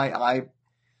older, I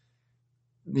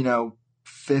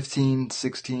 15,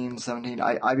 16, 17,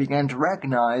 I began to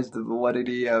recognize the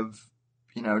validity of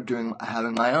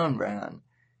having my own brand,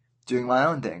 doing my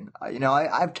own thing.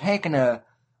 I've taken a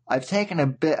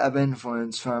bit of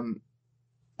influence from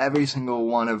every single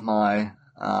one of my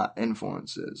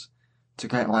influences to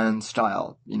create my own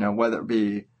style. Whether it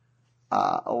be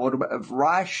a little bit of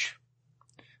Rush,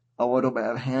 a little bit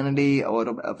of Hannity, a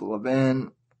little bit of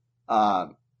Levin, a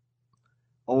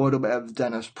little bit of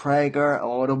Dennis Prager, a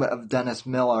little bit of Dennis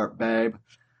Miller, babe,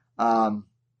 I've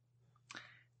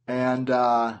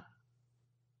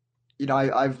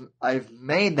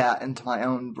made that into my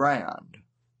own brand,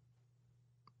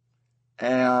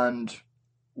 and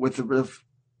with the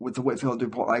Whitfield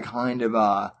Report, I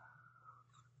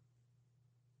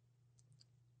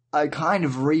kind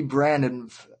of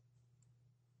rebranded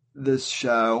this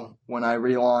show when I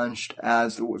relaunched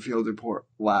as the Whitfield Report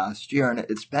last year, and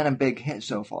it's been a big hit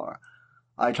so far.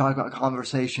 I talk about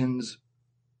conversations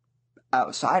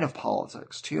outside of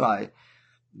politics too. I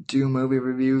do movie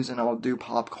reviews and I'll do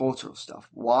pop cultural stuff.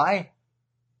 Why?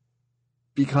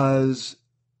 Because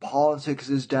politics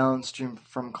is downstream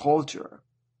from culture.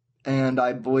 And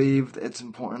I believe it's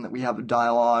important that we have a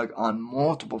dialogue on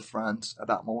multiple fronts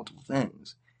about multiple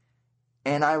things.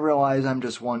 And I realize I'm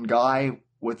just one guy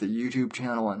with a YouTube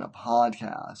channel and a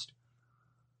podcast.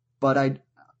 But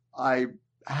I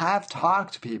have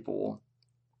talked to people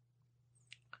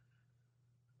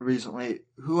recently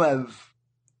who have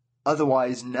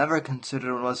otherwise never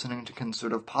considered listening to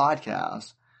conservative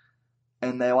podcasts,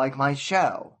 and they like my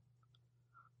show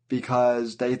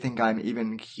because they think I'm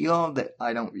even keeled, that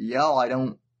I don't yell, I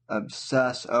don't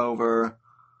obsess over,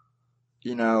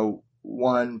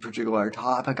 one particular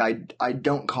topic. I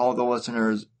don't call the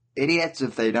listeners idiots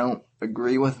if they don't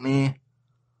agree with me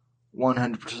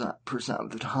 100% of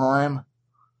the time.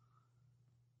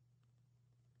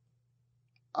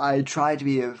 I try to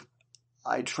be,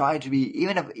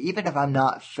 even if I'm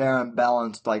not fair and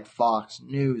balanced like Fox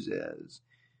News is,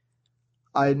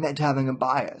 I admit to having a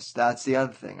bias. That's the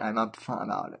other thing. I'm upfront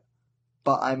about it.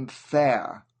 But I'm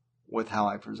fair with how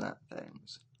I present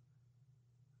things.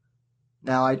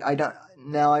 Now, I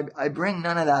bring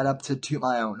none of that up to toot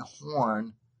my own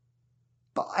horn,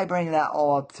 but I bring that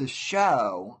all up to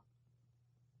show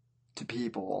to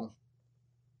people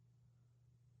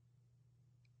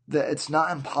that it's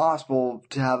not impossible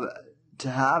to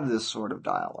have this sort of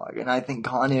dialogue. And I think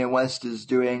Kanye West is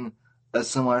doing a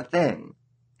similar thing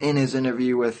in his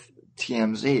interview with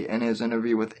TMZ, in his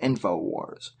interview with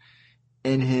InfoWars,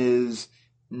 in his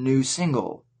new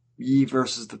single, Ye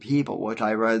Versus the People, which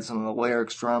I read some of the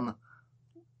lyrics from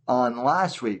on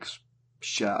last week's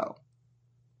show.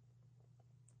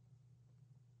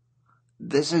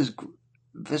 This is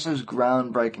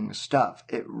groundbreaking stuff.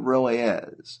 It really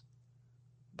is.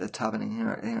 That's happening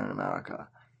here in America.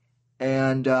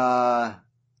 And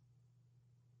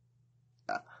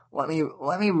let me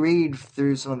read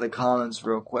through some of the comments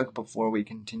real quick before we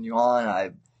continue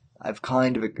on. I've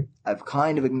kind of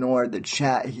ignored the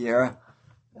chat here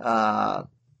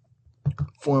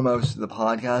for most of the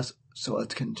podcast, so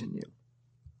let's continue.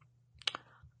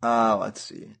 Let's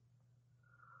see.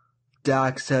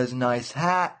 Dax says, nice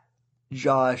hat.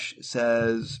 Josh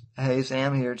says, hey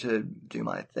Sam, here to do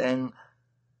my thing.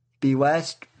 B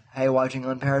West, hey, watching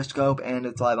on Periscope, and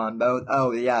it's live on both.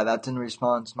 Oh, yeah, that's in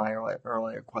response to my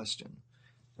earlier question.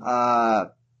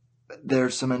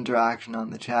 There's some interaction on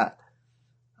the chat.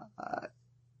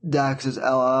 Dax says,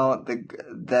 LOL,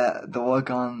 the look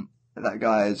on that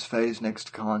guy's face next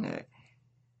to Kanye.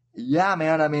 Yeah,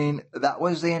 man, I mean, that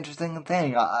was the interesting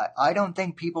thing. I don't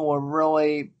think people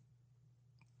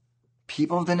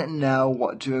didn't know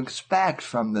what to expect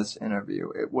from this interview.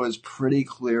 It was pretty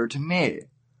clear to me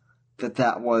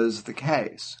that was the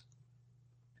case.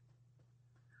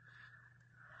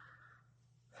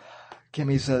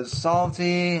 Kimmy says,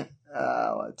 salty.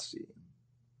 Let's see.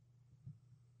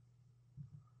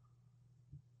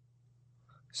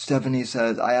 Stephanie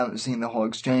says, I haven't seen the whole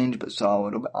exchange, but saw a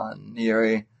little bit on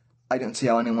Neri. I can't see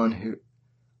how anyone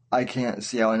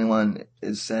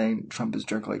is saying Trump is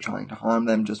directly trying to harm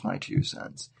them, just my 2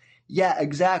 cents. Yeah,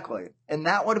 exactly. And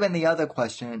that would have been the other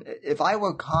question. If I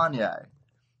were Kanye,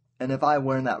 and if I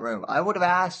were in that room, I would have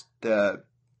asked the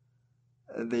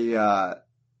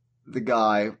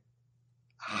guy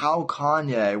how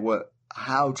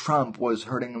Trump was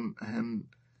hurting him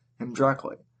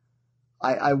directly.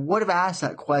 I would have asked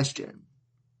that question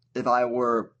if I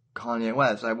were Kanye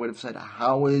West. I would have said,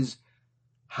 how is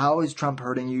Trump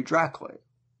hurting you directly?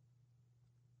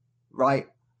 Right?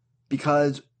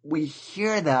 Because we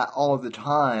hear that all the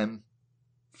time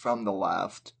from the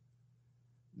left,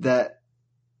 that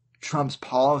Trump's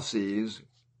policies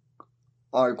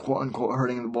are quote unquote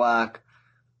hurting the black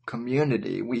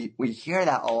community. We hear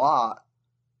that a lot.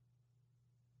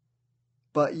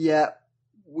 But yet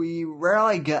we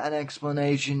rarely get an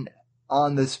explanation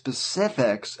on the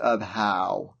specifics of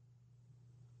how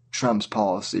Trump's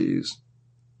policies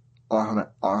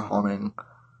are harming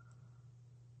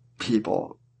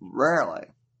people. Rarely.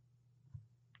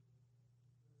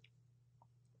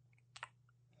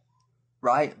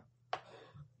 Right?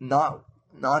 Not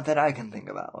that I can think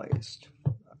of, at least.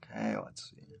 Okay,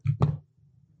 let's see.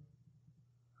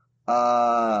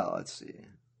 Let's see.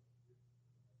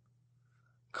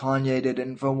 Kanye did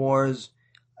InfoWars.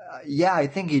 Yeah, I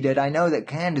think he did. I know that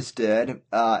Candace did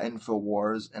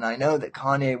InfoWars, and I know that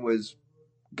Kanye was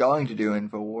going to do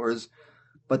InfoWars,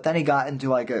 but then he got into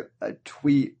like a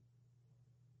tweet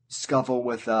scuffle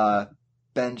with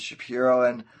Ben Shapiro,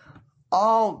 and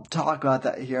I'll talk about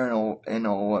that here in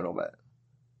a little bit.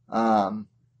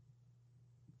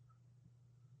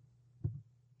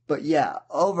 But yeah,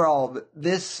 overall,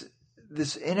 this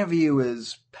interview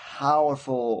is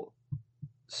powerful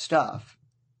stuff.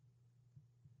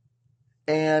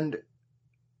 And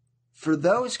for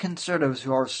those conservatives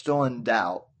who are still in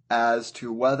doubt as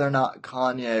to whether or not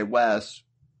Kanye West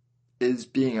is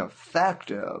being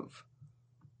effective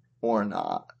or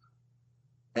not,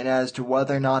 and as to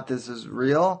whether or not this is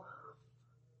real,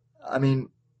 I mean,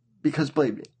 because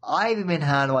believe me, I've even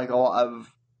had like a lot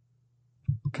of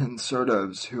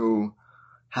conservatives who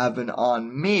have been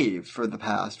on me for the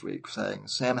past week saying,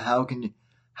 Sam, how can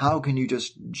you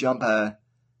just jump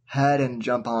ahead and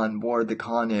jump on board the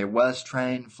Kanye West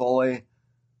train fully?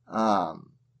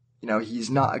 He's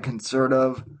not a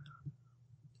conservative,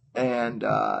 and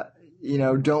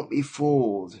don't be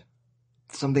fooled.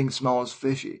 Something smells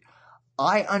fishy.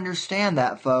 I understand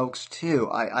that, folks, too.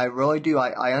 I really do.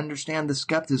 I understand the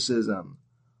skepticism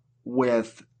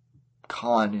with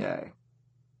Kanye.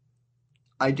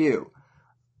 I do.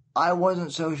 I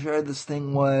wasn't so sure this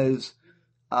thing was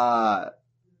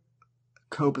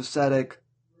copacetic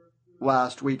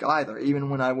last week either. Even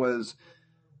when I was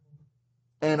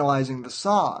analyzing the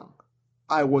song,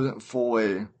 I wasn't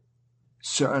fully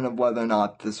certain of whether or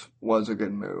not this was a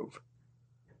good move.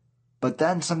 But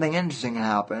then something interesting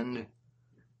happened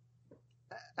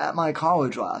at my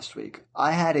college last week.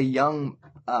 I had a young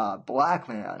black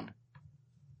man,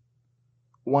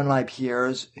 one of my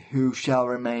peers who shall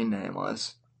remain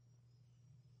nameless,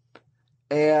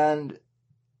 and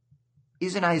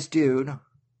he's a nice dude,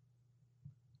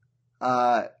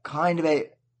 kind of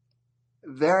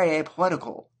very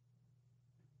apolitical,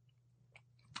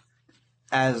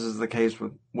 as is the case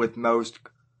with most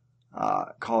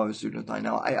college students I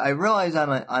know. I realize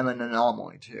I'm an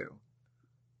anomaly too,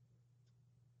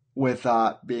 with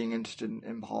being interested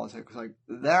in politics. Like,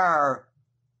 there are,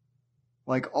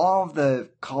 like, all of the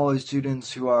college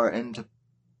students who are into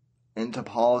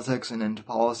politics and into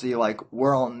policy, like,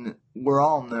 we're all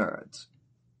nerds.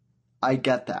 I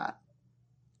get that.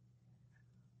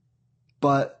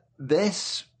 But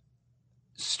this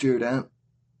student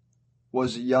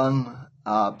was a young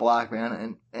black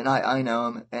man, and I know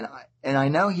him, and I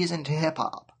know he's into hip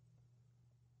hop.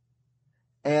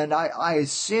 And I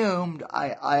assumed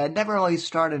I had never really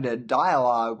started a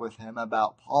dialogue with him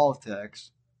about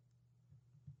politics,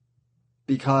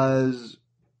 because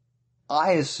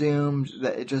I assumed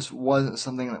that it just wasn't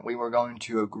something that we were going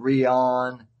to agree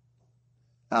on.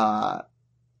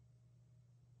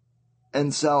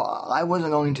 And so I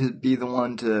wasn't going to be the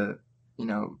one to,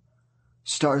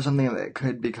 start something that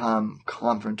could become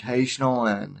confrontational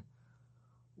and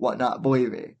whatnot.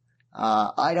 Believe me,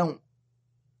 I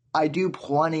do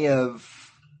plenty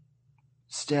of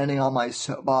standing on my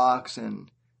soapbox and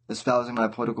espousing my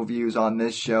political views on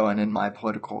this show and in my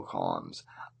political columns.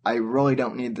 I really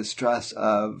don't need the stress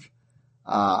of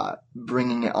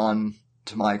bringing it on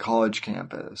to my college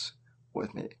campus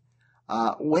with me.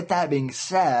 With that being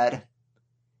said,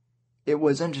 it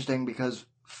was interesting because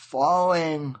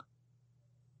following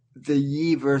the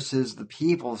Ye versus the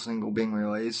People single being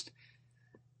released,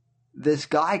 this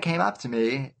guy came up to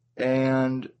me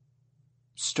and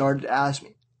started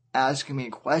asking me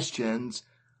questions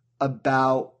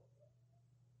about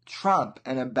Trump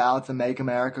and about the Make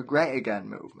America Great Again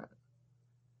movement.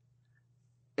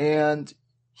 And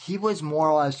he was more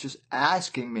or less just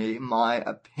asking me my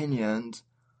opinions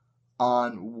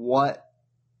on what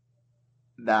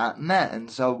that meant. And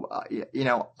so,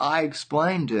 I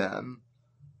explained to him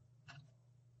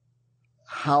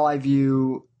how I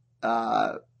view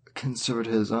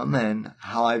conservatism and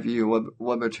how I view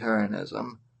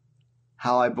libertarianism,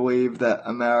 how I believe that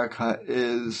America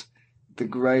is the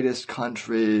greatest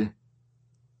country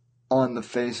on the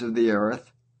face of the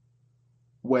earth,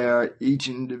 where each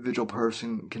individual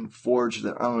person can forge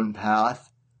their own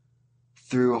path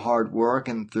through hard work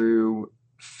and through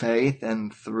faith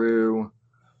and through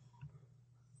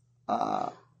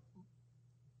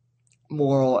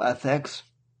moral ethics,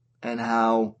 and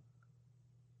how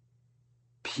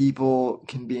people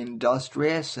can be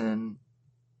industrious and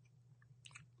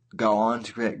go on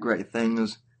to create great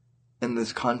things in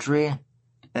this country,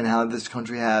 and how this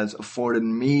country has afforded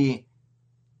me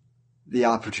the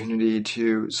opportunity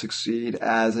to succeed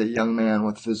as a young man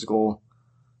with physical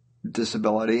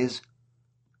disabilities.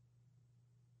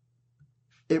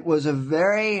 It was a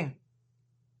very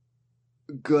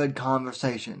good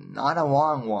conversation, not a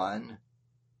long one.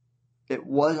 It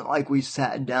wasn't like we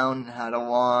sat down and had a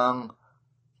long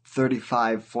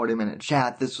 35-40 minute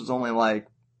chat. This was only like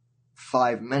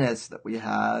 5 minutes that we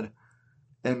had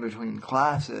in between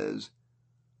classes.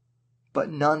 But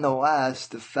nonetheless,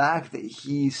 the fact that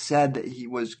he said that he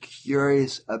was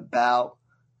curious about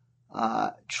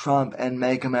Trump and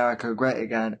Make America Great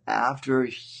Again after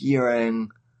hearing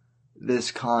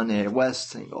this Kanye West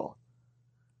single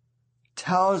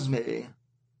tells me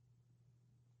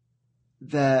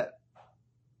that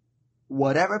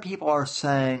whatever people are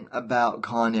saying about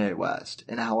Kanye West,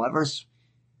 and however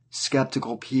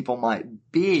skeptical people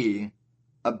might be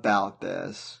about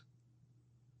this,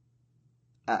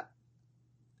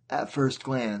 at first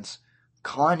glance,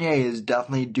 Kanye is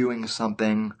definitely doing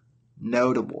something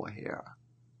notable here.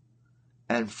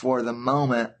 And for the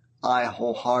moment, I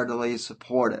wholeheartedly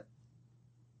support it.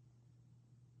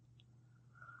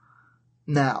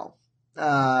 Now,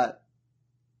 Tomi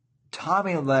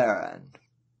Lahren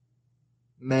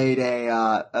made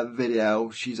a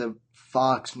video. She's a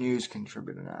Fox News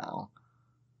contributor now.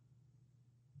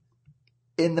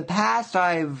 In the past,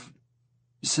 I've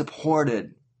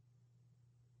supported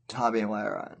Tomi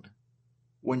Lahren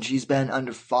when she's been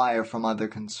under fire from other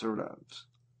conservatives.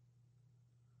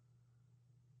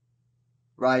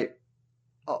 Right?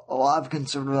 A lot of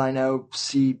conservatives I know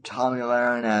see Tomi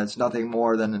Lahren as nothing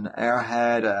more than an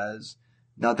airhead, as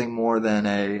nothing more than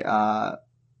a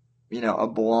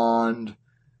blonde,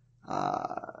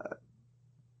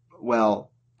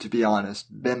 to be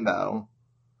honest, bimbo,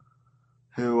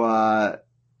 who,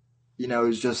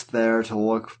 is just there to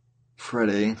look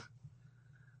pretty.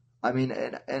 I mean,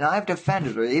 and I've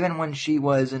defended her, even when she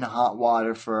was in hot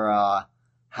water for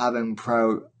having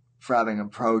a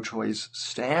pro-choice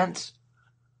stance.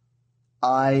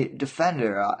 I defend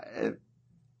her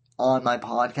on my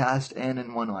podcast and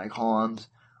in one of my columns.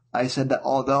 I said that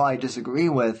although I disagree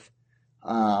with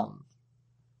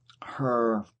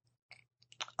her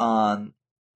on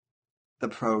the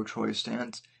pro-choice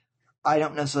stance, I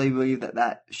don't necessarily believe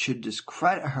that should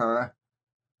discredit her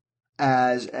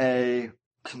as a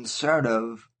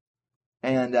conservative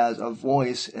and as a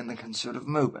voice in the conservative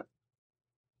movement.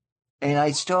 And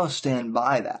I still stand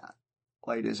by that,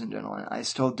 ladies and gentlemen. I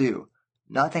still do.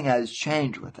 Nothing has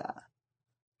changed with that.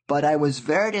 But I was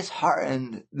very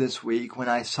disheartened this week when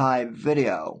I saw a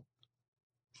video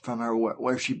from her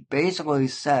where she basically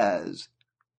says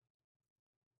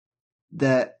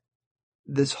that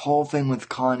this whole thing with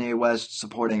Kanye West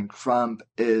supporting Trump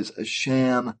is a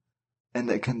sham and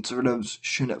that conservatives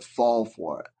shouldn't fall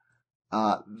for it.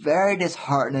 Very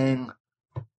disheartening.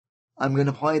 I'm going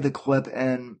to play the clip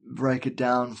and break it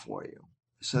down for you.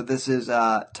 So this is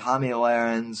Tomi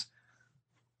Lahren's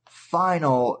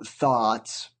final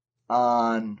thoughts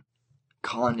on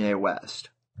Kanye West.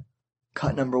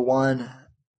 Cut number 1,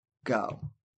 go.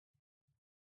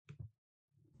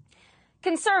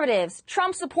 Conservatives,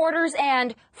 Trump supporters,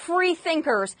 and free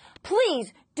thinkers,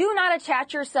 please do not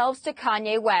attach yourselves to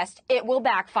Kanye West. It will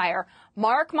backfire.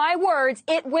 Mark my words,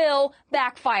 it will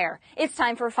backfire. It's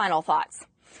time for final thoughts.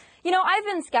 You know, I've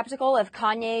been skeptical of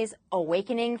Kanye's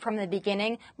awakening from the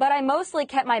beginning, but I mostly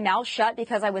kept my mouth shut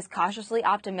because I was cautiously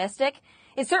optimistic.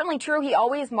 It's certainly true he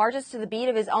always marches to the beat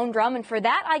of his own drum, and for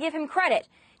that I give him credit.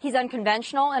 He's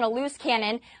unconventional and a loose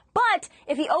cannon, but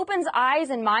if he opens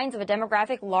eyes and minds of a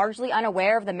demographic largely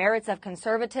unaware of the merits of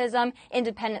conservatism,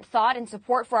 independent thought, and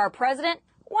support for our president,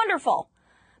 wonderful.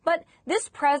 But this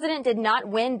president did not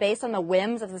win based on the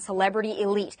whims of the celebrity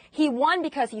elite. He won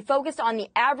because he focused on the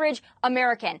average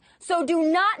American. So do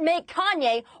not make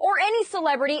Kanye or any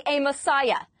celebrity a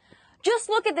messiah. Just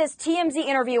look at this TMZ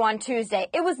interview on Tuesday.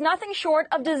 It was nothing short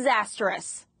of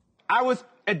disastrous. I was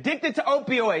addicted to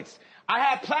opioids. I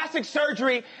had plastic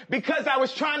surgery because I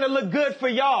was trying to look good for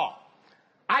y'all.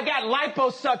 I got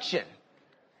liposuction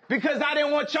because I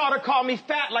didn't want y'all to call me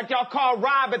fat like y'all called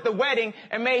Rob at the wedding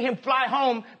and made him fly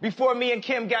home before me and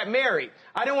Kim got married.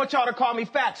 I didn't want y'all to call me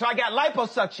fat, so I got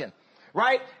liposuction,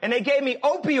 right? And they gave me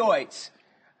opioids,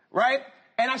 right?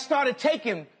 And I started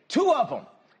taking 2 of them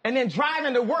and then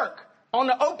driving to work on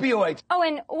the opioids. Oh,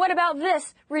 and what about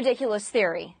this ridiculous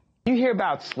theory? You hear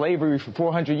about slavery for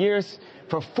 400 years?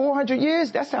 For 400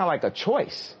 years? That sounds like a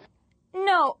choice.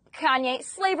 No, Kanye,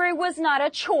 slavery was not a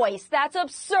choice. That's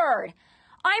absurd.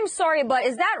 I'm sorry, but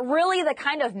is that really the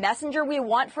kind of messenger we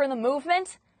want for the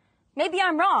movement? Maybe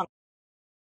I'm wrong.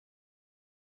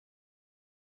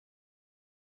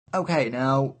 Okay,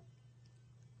 now,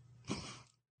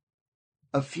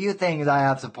 a few things I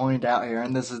have to point out here,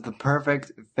 and this is the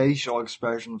perfect facial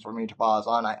expression for me to pause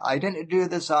on. I didn't do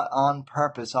this on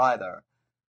purpose either.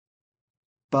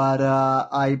 But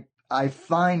I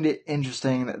find it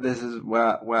interesting that this is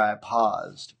where I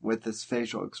paused with this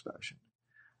facial expression.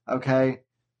 Okay?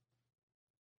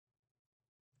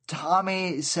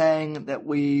 Tommy saying that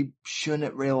we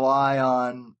shouldn't rely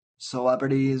on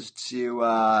celebrities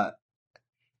to,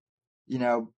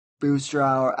 boost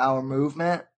our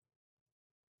movement.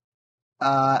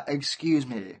 Excuse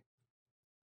me.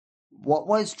 What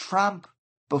was Trump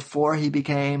before he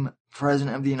became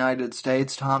President of the United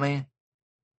States, Tommy?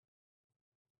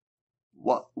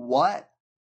 What?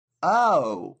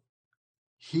 Oh,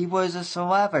 he was a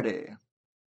celebrity.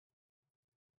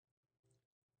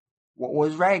 What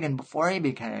was Reagan before he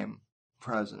became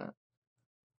president?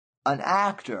 An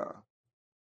actor.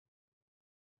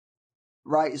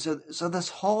 Right, so this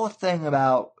whole thing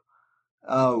about,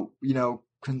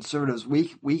 conservatives,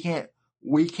 we can't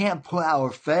put our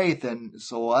faith in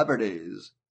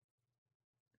celebrities.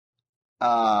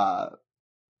 And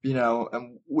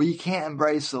we can't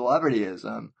embrace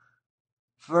celebrityism.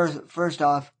 First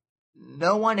off,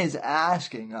 no one is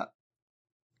asking,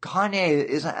 Kanye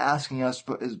isn't asking us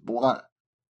to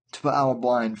put our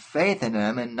blind faith in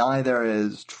him, and neither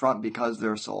is Trump because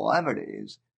they're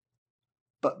celebrities.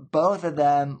 But both of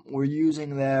them were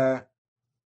and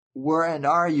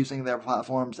are using their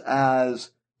platforms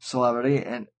as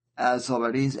celebrities,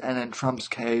 and in Trump's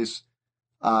case,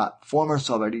 former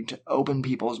celebrity, to open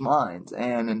people's minds,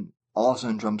 and also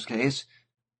in Trump's case,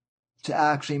 to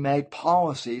actually make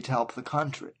policy to help the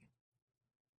country.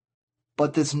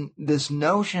 But this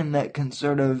notion that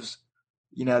conservatives,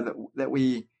 that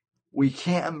we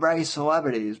can't embrace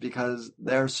celebrities because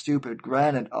they're stupid,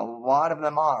 granted, a lot of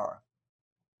them are.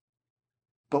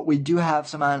 But we do have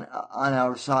some on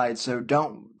our side, so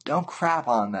don't crap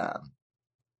on them.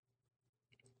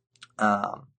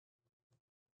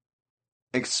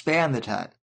 Expand the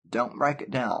tent. Don't break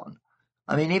it down.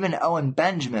 I mean, even Owen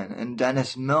Benjamin and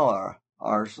Dennis Miller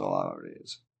are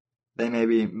celebrities. They may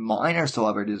be minor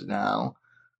celebrities now,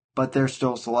 but they're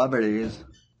still celebrities.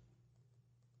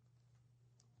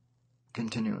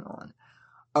 Continuing on.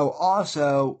 Oh,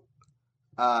 also,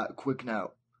 quick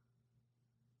note.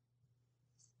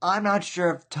 I'm not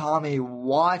sure if Tommy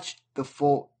watched the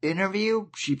full interview.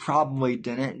 She probably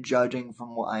didn't, judging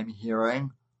from what I'm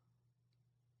hearing.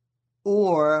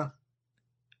 Or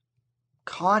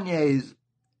Kanye's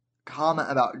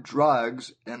comment about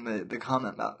drugs and the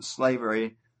comment about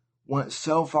slavery went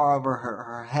so far over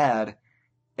her head,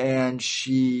 and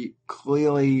she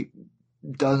clearly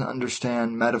doesn't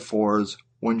understand metaphors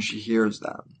when she hears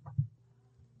them.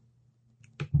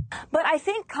 But I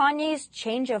think Kanye's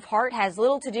change of heart has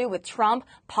little to do with Trump,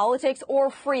 politics, or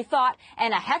free thought,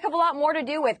 and a heck of a lot more to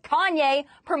do with Kanye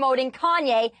promoting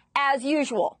Kanye as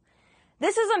usual.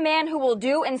 This is a man who will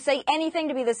do and say anything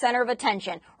to be the center of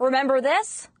attention. Remember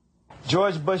this?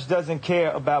 George Bush doesn't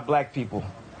care about black people.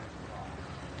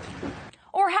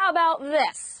 Or how about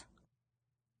this?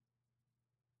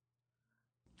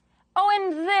 Oh,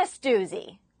 and this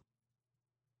doozy.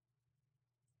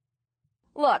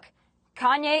 Look,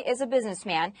 Kanye is a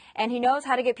businessman, and he knows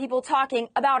how to get people talking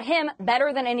about him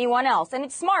better than anyone else, and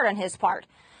it's smart on his part.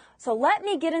 So let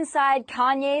me get inside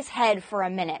Kanye's head for a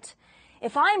minute.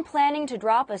 If I'm planning to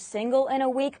drop a single in a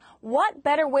week, what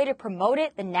better way to promote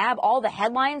it than nab all the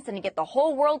headlines than to get the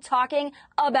whole world talking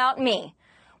about me?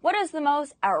 What is the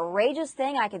most outrageous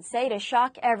thing I could say to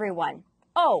shock everyone?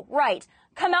 Oh, right.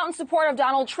 Come out in support of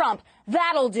Donald Trump.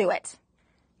 That'll do it.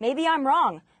 Maybe I'm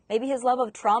wrong. Maybe his love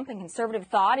of Trump and conservative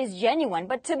thought is genuine.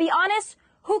 But to be honest,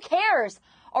 who cares?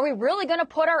 Are we really going to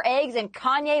put our eggs in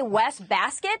Kanye West's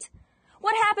basket?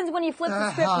 What happens when you flip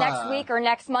the script next week or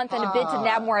next month in a bid to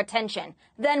nab more attention?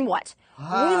 Then what? We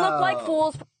look like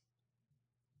fools.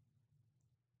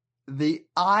 The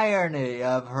irony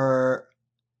of her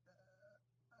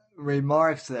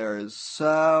remarks there is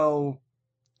so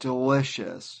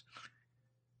delicious.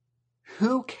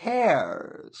 Who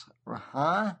cares?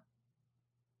 Huh?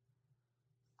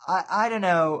 I don't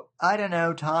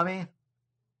know, Tommy.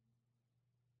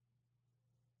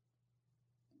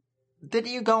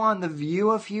 Didn't you go on The View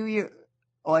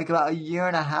about a year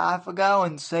and a half ago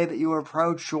and say that you were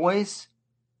pro-choice?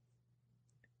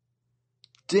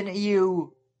 Didn't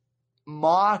you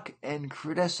mock and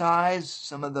criticize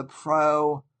some of the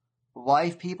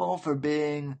pro-life people for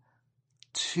being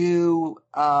too,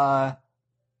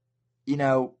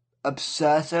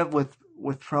 obsessive with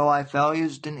pro-life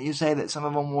values? Didn't you say that some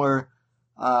of them were,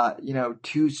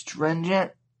 too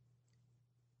stringent?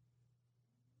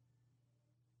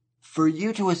 For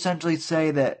you to essentially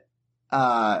say that,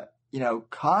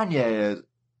 Kanye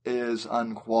is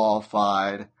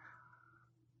unqualified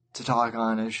to talk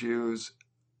on issues,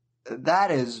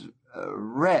 that is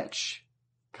rich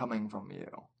coming from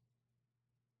you.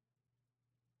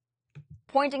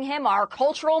 Appointing him our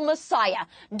cultural messiah.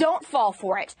 Don't fall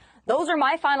for it. Those are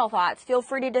my final thoughts. Feel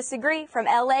free to disagree. From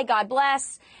LA, God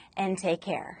bless, and take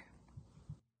care.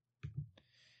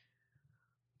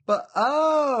 But,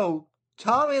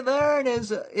 Tommy Lahren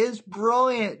is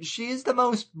brilliant. She's the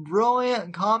most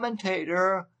brilliant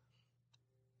commentator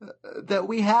that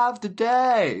we have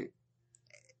today.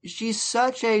 She's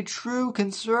such a true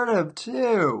conservative,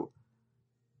 too.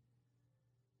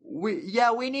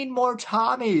 We need more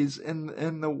Tommies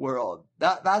in the world.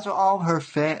 That's what all of her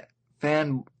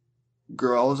fan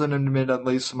girls, and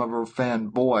admittedly some of her fan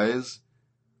boys,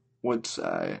 would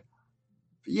say.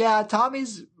 Yeah,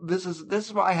 Tommy's, this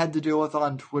is what I had to deal with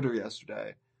on Twitter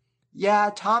yesterday. Yeah,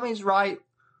 Tommy's right.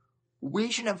 We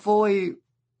shouldn't fully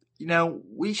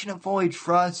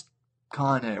trust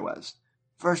Kanye West.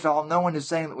 First of all, no one is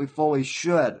saying that we fully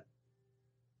should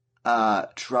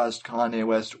trust Kanye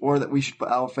West or that we should put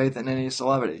our faith in any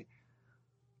celebrity.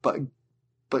 But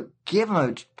give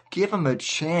him a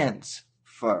chance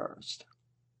first.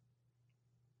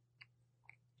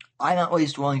 I'm at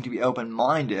least willing to be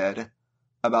open-minded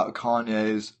about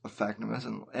Kanye's effectiveness,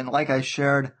 and like I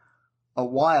shared a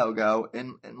while ago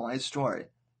in my story,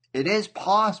 it is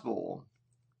possible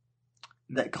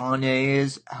that Kanye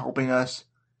is helping us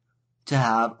to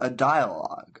have a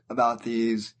dialogue about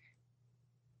these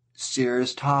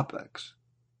serious topics.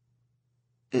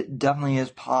 It definitely is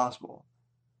possible.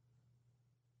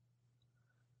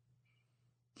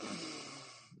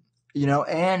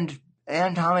 And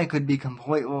Tommy could be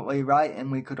completely right,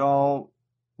 and we could all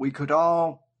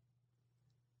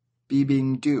be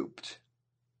being duped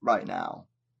right now,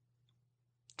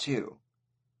 too.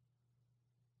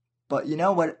 But you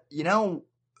know what? You know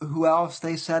who else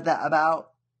they said that about?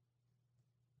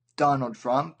 Donald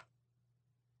Trump.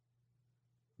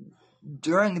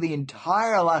 During the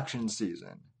entire election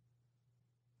season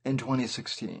in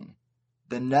 2016,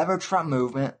 the Never Trump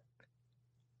movement,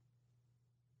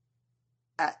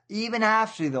 even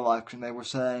after the election, they were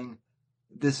saying,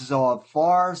 this is all a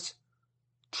farce.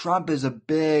 Trump is a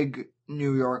big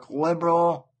New York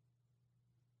liberal.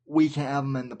 We can't have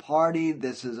him in the party.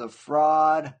 This is a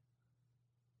fraud.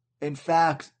 In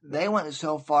fact, they went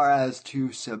so far as to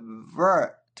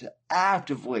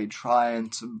actively try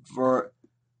and subvert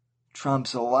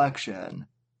Trump's election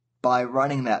by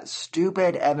running that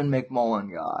stupid Evan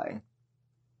McMullin guy.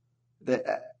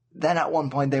 Then at one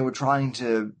point they were trying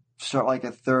to start like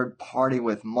a third party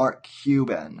with Mark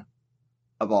Cuban,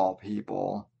 of all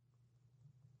people.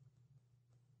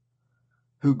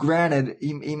 who, granted,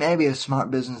 he may be a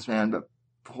smart businessman, but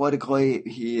politically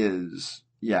he's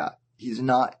not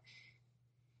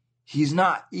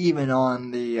even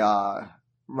on the,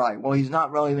 right. Well, he's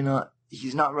not really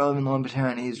even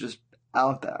libertarian, he's just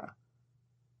out there.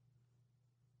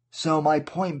 So my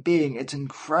point being, it's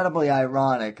incredibly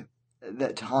ironic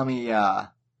that Tommy,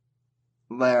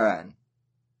 Lahren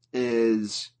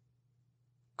is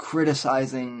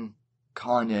criticizing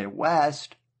Kanye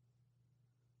West,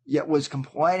 yet was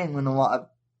complaining when a lot of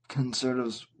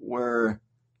conservatives were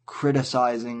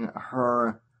criticizing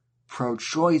her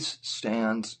pro-choice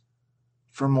stance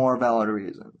for more valid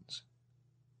reasons.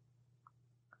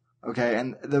 Okay,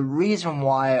 and the reason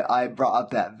why I brought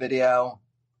up that video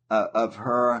of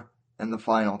her and the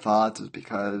final thoughts is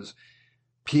because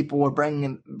people were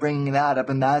bringing that up,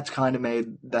 and that's kind of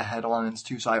made the headlines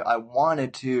too. So I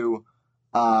wanted to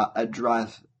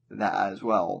address that as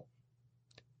well.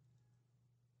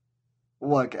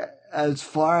 Look, as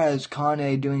far as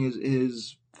Kanye doing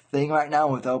his thing right now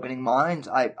with Opening Minds,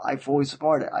 I fully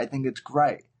support it. I think it's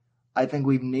great. I think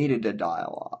we've needed a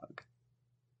dialogue.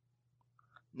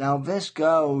 Now this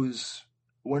goes,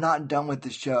 we're not done with the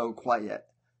show quite yet.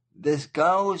 This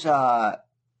goes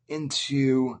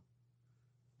into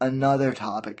another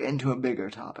topic, into a bigger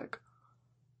topic,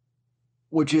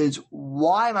 which is,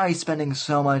 why am I spending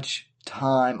so much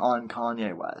time on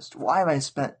Kanye West? Why have I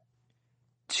spent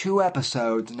 2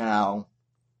 episodes now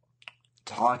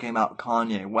talking about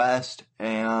Kanye West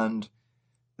and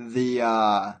the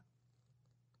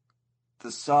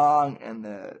song and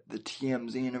the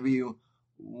TMZ interview?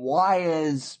 Why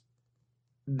is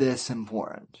this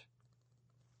important?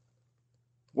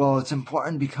 Well, it's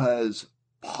important because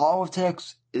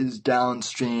politics is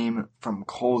downstream from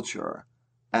culture,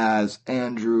 as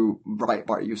Andrew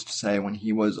Breitbart used to say when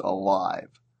he was alive.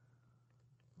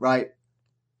 Right?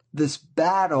 This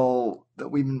battle that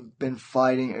we've been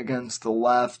fighting against the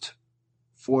left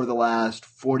for the last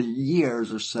 40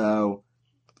 years or so,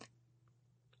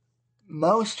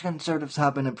 most conservatives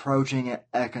have been approaching it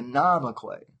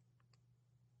economically,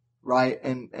 right,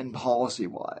 and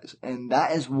policy-wise. And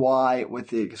that is why, with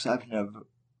the exception of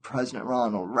President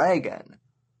Ronald Reagan,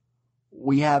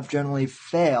 we have generally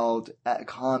failed at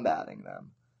combating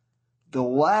them. The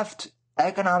left,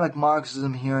 economic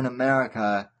Marxism here in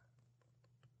America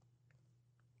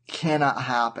cannot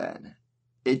happen.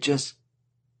 It just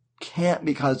can't,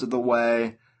 because of the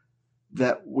way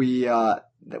that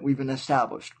we've been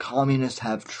established. Communists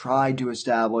have tried to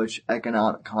establish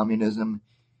economic communism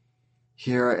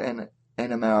here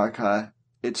in America.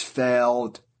 It's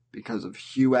failed because of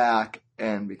HUAC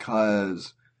and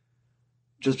because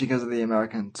of the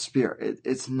American spirit.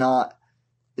 It's not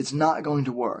going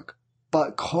to work.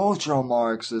 But cultural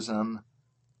Marxism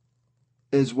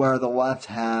is where the left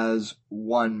has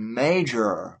one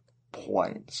major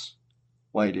point,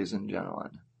 ladies and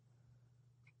gentlemen.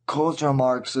 Cultural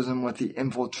Marxism, with the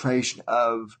infiltration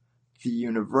of the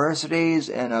universities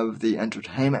and of the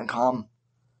entertainment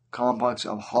complex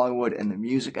of Hollywood and the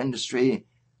music industry,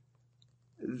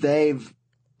 the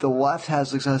left has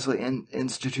successfully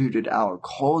instituted our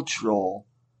cultural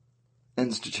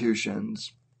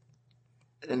institutions,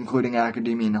 including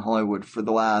academia and Hollywood, for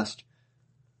the last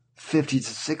 50 to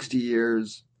 60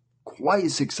 years quite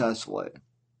successfully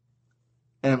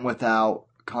and without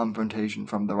confrontation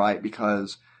from the right,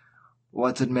 because,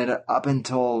 let's admit it, up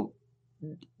until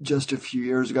just a few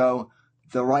years ago,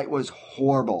 the right was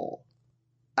horrible,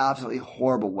 absolutely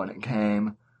horrible when it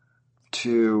came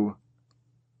to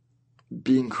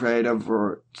being creative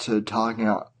or to talking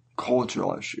about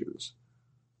cultural issues.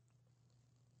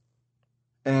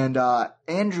 And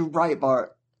Andrew Breitbart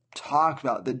talked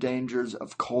about the dangers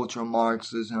of cultural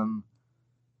Marxism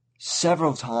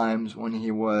several times when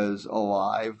he was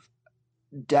alive.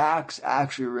 Dax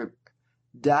in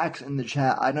the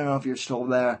chat, I don't know if you're still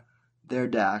there,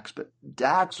 Dax, but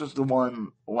Dax was the one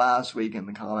last week in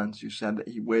the comments who said that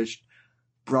he wished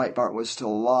Breitbart was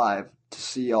still alive to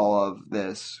see all of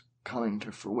this coming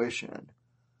to fruition.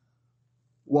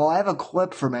 Well, I have a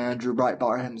clip from Andrew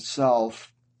Breitbart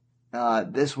himself.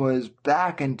 This was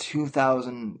back in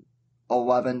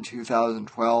 2011,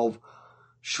 2012,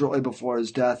 shortly before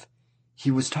his death.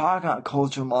 He was talking about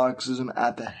cultural Marxism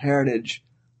at the Heritage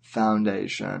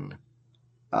Foundation.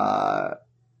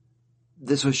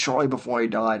 This was shortly before he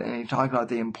died, and he talked about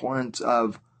the importance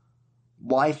of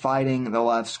why fighting the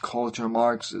left's cultural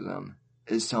Marxism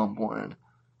is so important,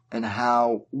 and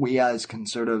how we as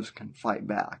conservatives can fight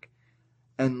back.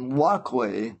 And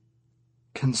luckily,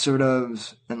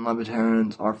 conservatives and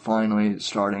libertarians are finally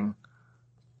starting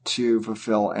to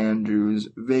fulfill Andrew's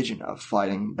vision of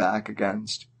fighting back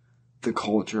against the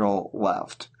cultural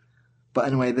left. But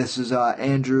anyway, this is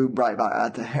Andrew Breitbart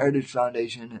at the Heritage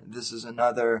Foundation. This is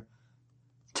another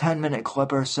 10-minute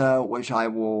clip or so, which I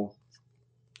will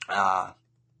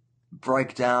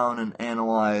break down and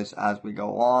analyze as we go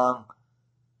along.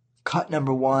 Cut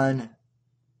number 1,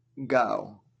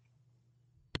 go.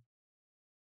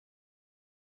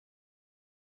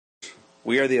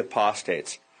 We are the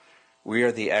apostates. We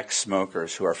are the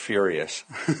ex-smokers who are furious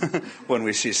when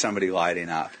we see somebody lighting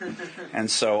up. And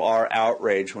so our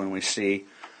outrage when we see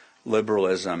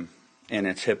liberalism in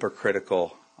its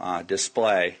hypocritical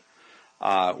display,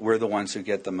 we're the ones who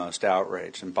get the most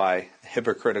outrage. And by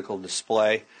hypocritical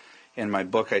display, in my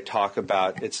book I talk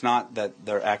about, it's not that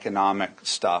their economic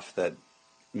stuff that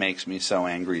makes me so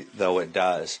angry, though it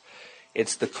does.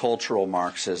 It's the cultural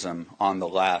Marxism on the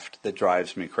left that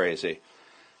drives me crazy.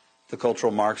 The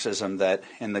cultural Marxism that,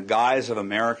 in the guise of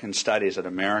American studies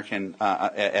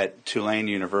at Tulane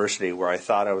University, where I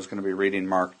thought I was going to be reading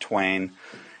Mark Twain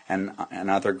and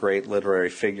other great literary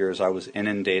figures, I was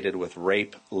inundated with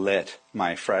rape lit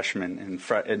my freshman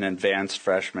in advanced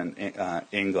freshman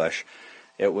English.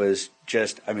 It was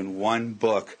just, one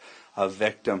book of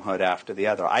victimhood after the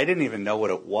other. I didn't even know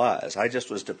what it was. I just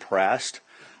was depressed.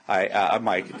 I'm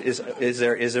like, is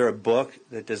there a book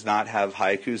that does not have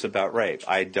haikus about rape?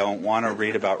 I don't want to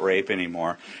read about rape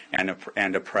anymore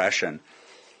and oppression.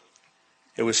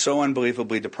 It was so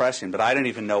unbelievably depressing, but I didn't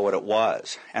even know what it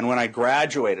was. And when I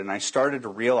graduated, and I started to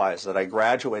realize that I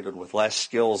graduated with less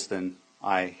skills than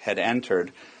I had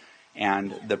entered,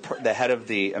 and the head of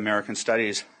the American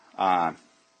Studies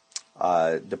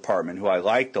department, who I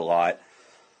liked a lot,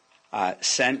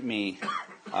 sent me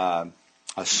a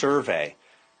survey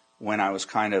when I was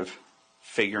kind of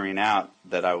figuring out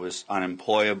that I was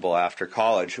unemployable after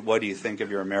college. What do you think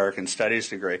of your American Studies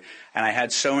degree? And I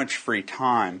had so much free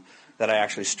time that I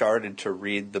actually started to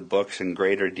read the books in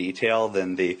greater detail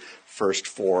than the first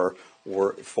four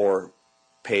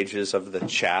pages of the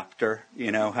chapter.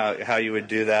 You know how you would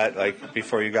do that, like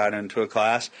before you got into a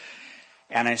class.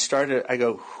 And I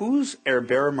go, who's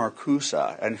Herbert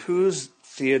Marcuse and who's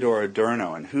Theodore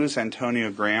Adorno and who's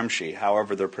Antonio Gramsci,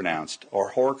 however they're pronounced,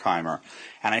 or Horkheimer.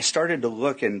 And I started to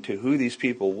look into who these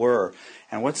people were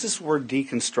and what's this word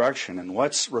deconstruction and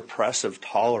what's repressive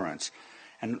tolerance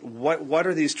and what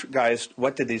are these guys,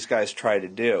 what did these guys try to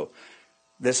do?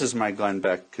 This is my Glenn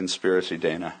Beck conspiracy,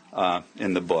 Dana,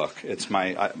 in the book. It's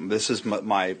this is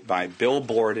my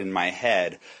billboard in my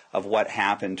head of what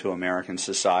happened to American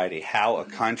society, how a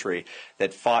country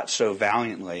that fought so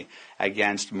valiantly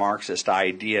against Marxist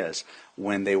ideas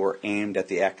when they were aimed at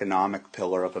the economic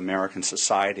pillar of American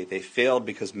society, they failed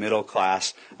because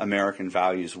middle-class American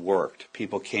values worked.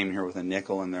 People came here with a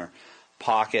nickel in their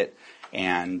pocket.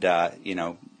 And,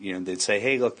 they'd say,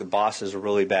 hey, look, the boss is a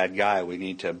really bad guy. We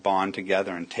need to bond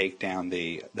together and take down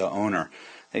the owner.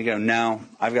 They go, no,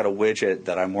 I've got a widget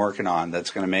that I'm working on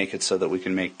that's going to make it so that we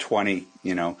can make 20,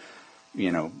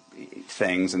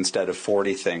 things instead of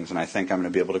 40 things. And I think I'm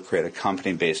going to be able to create a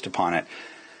company based upon it.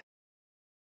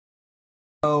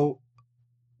 So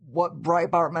what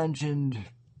Breitbart mentioned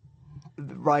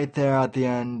right there at the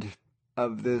end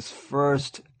of this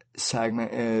first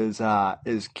segment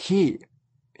is key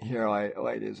here,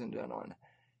 ladies and gentlemen.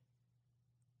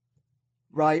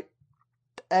 Right?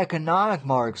 Economic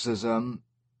Marxism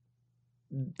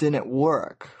didn't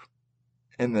work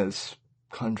in this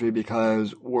country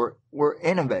because we're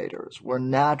innovators. We're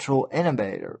natural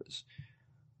innovators.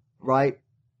 Right?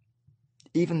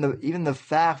 Even the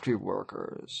factory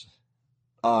workers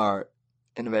are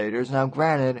innovators. Now,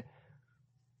 granted,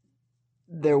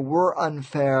 there were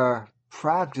unfair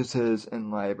practices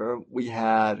in labor. We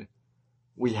had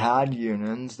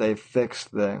unions. They fixed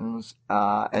things,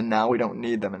 and now we don't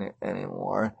need them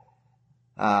anymore.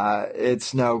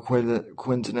 It's no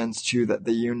coincidence too that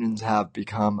the unions have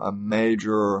become a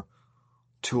major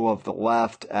tool of the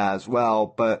left as well.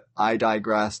 But I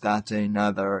digress. That's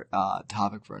another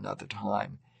topic for another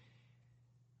time.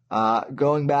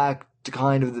 Going back to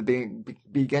kind of the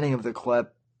beginning of the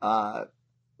clip,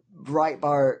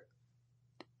 Breitbart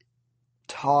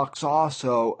talks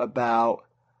also about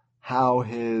how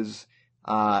his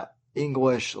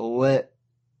English Lit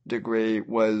degree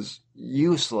was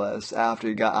useless after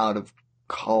he got out of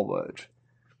college.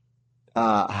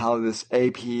 How this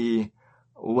AP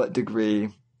Lit degree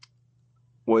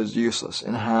was useless,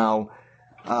 and how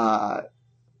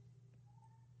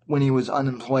when he was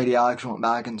unemployed, he actually went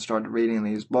back and started reading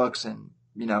these books and,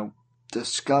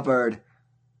 discovered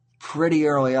pretty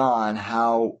early on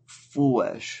how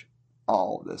foolish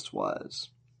all of this was.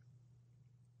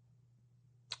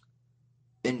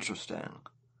 Interesting.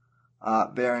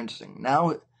 Very interesting.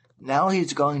 Now Now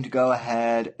he's going to go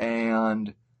ahead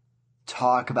and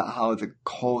talk about how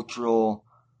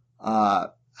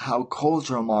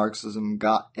cultural Marxism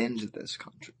got into this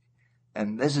country.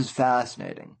 And this is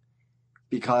fascinating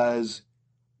because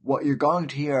what you're going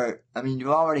to hear, I mean, you've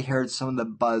already heard some of the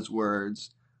buzzwords.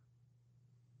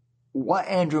 What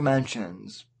Andrew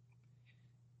mentions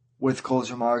with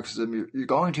cultural Marxism, you're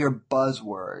going to hear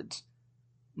buzzwords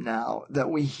now that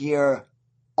we hear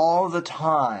all the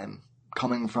time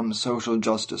coming from social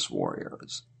justice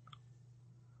warriors.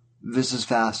 This is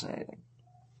fascinating.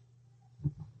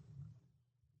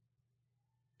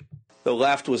 The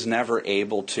left was never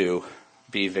able to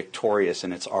be victorious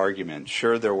in its argument.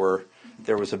 Sure, there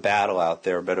was a battle out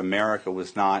there, but America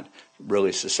was not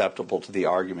really susceptible to the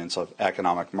arguments of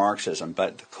economic Marxism.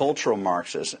 But the cultural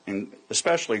Marxists, and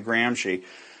especially Gramsci,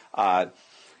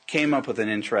 came up with an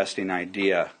interesting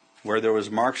idea. Where there was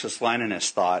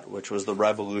Marxist-Leninist thought, which was the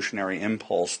revolutionary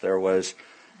impulse, there was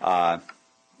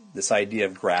this idea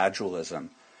of gradualism.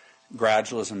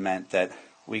 Gradualism meant that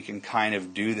we can kind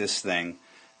of do this thing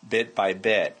bit by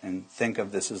bit and think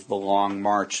of this as the long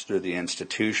march through the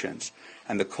institutions.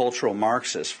 And the cultural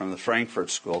Marxists from the Frankfurt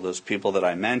School, those people that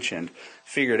I mentioned,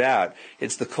 figured out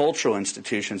it's the cultural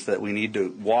institutions that we need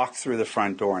to walk through the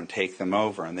front door and take them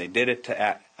over. And they did it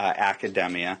to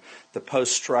academia. The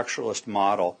post-structuralist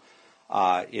model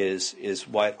is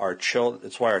what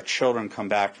it's why our children come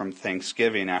back from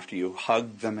Thanksgiving after you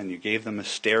hugged them and you gave them a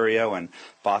stereo and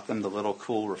bought them the little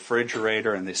cool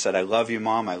refrigerator and they said, I love you,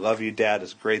 Mom, I love you, Dad,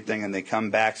 it's a great thing, and they come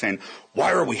back saying,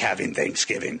 why are we having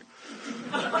Thanksgiving?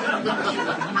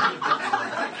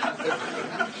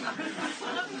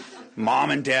 Mom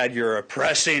and Dad, you're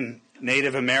oppressing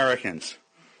Native Americans.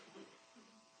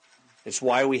 It's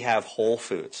why we have Whole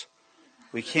Foods.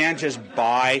 We can't just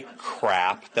buy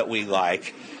crap that we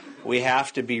like. We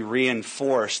have to be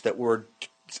reinforced that we're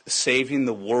saving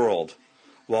the world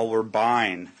while we're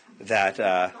buying that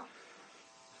I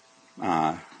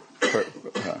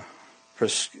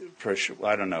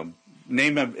don't know,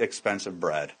 name of expensive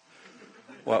bread.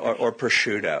 Or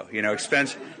prosciutto. You know,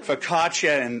 expensive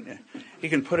focaccia, and you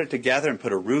can put it together and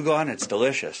put arugula on. It's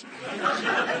delicious.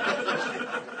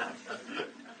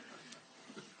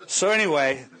 So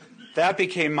anyway, that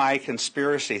became my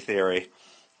conspiracy theory,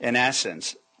 in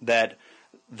essence, that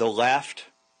the left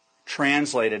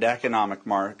translated economic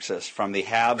Marxists from the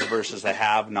haves versus the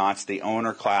have-nots, the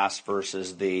owner class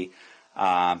versus the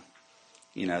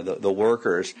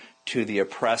workers, to the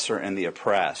oppressor and the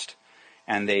oppressed,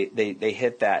 and they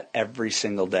hit that every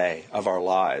single day of our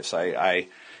lives. I'll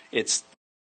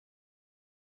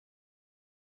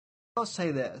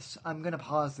say this. I'm going to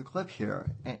pause the clip here.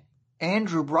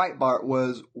 Andrew Breitbart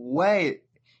was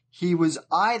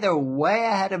either way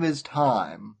ahead of his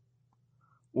time,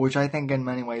 which I think in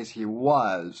many ways he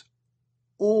was,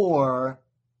 or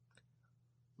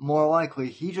more likely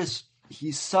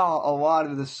he saw a lot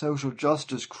of the social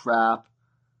justice crap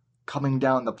coming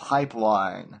down the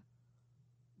pipeline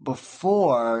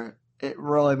before it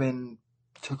really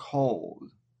took hold.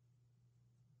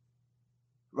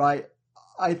 Right?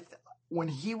 When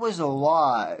he was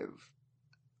alive,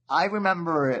 I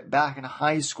remember it back in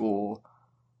high school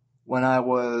when I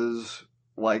was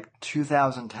like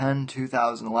 2010,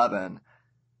 2011,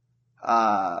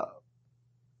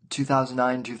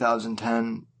 2009,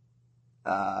 2010,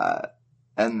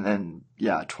 and then,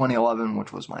 2011,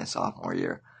 which was my sophomore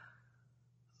year.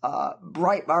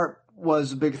 Breitbart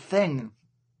was a big thing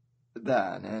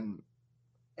then, and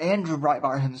Andrew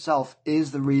Breitbart himself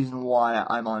is the reason why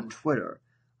I'm on Twitter.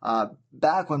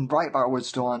 Back when Breitbart was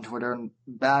still on Twitter, and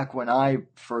back when I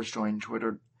first joined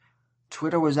Twitter,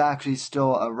 Twitter was actually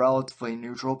still a relatively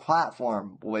neutral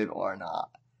platform, believe it or not.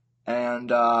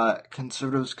 And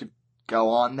conservatives could go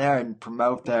on there and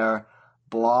promote their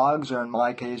blogs, or in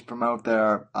my case, promote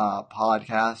their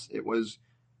podcasts. It was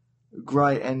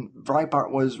great, and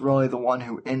Breitbart was really the one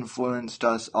who influenced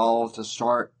us all to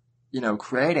start,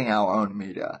 creating our own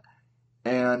media.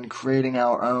 And creating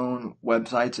our own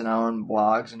websites and our own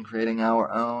blogs and creating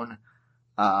our own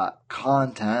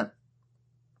content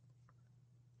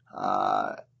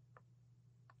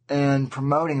and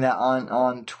promoting that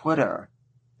on Twitter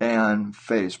and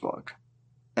Facebook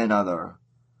and other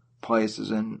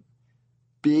places, and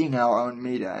being our own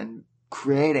media and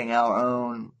creating our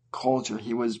own culture.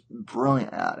 He was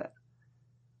brilliant at it.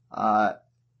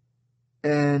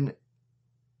 And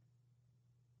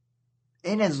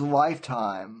in his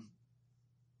lifetime,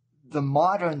 the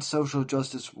modern social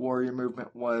justice warrior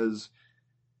movement was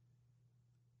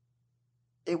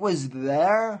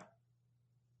there,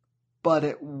 but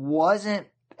it wasn't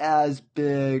as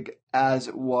big as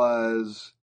it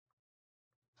was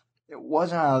it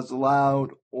wasn't as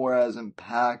loud or as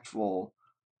impactful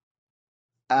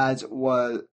as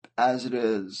it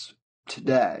is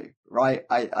today, right?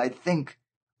 I think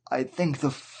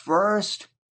the first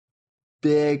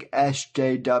big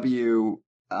SJW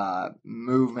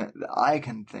movement that I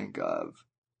can think of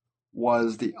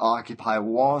was the Occupy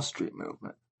Wall Street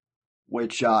movement,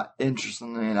 which,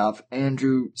 interestingly enough,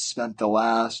 Andrew spent the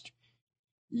last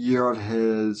year of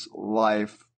his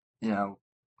life,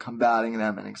 combating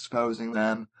them and exposing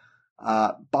them.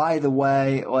 By the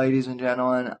way, ladies and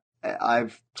gentlemen,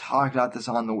 I've talked about this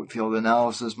on the Whitfield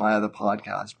Analysis, my other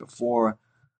podcast before,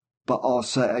 but I'll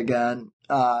say again,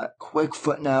 quick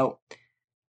footnote,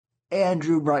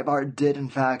 Andrew Breitbart did in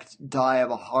fact die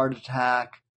of a heart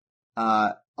attack.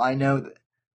 I know that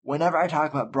whenever I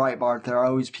talk about Breitbart, there are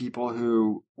always people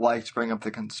who like to bring up the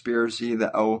conspiracy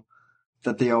that the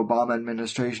Obama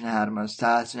administration had him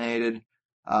assassinated.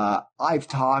 I've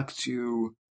talked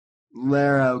to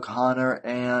Larry O'Connor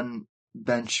and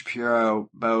Ben Shapiro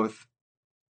both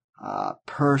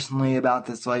personally about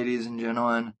this, ladies and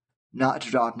gentlemen, not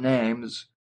to drop names,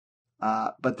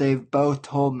 but they've both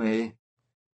told me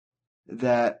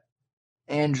that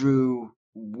Andrew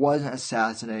wasn't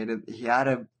assassinated. He had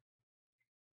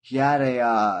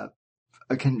a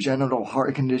congenital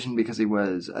heart condition because he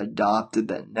was adopted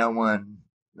that no one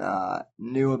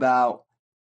knew about.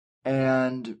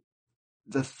 And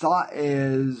the thought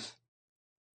is,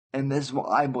 and this is what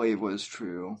I believe was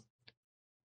true,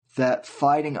 that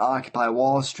fighting Occupy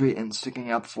Wall Street and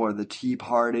sticking up for the Tea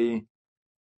Party,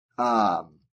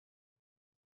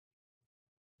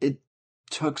 it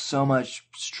took so much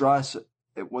stress,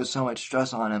 it was so much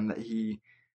stress on him that he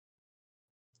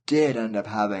did end up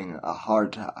having a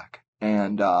heart attack.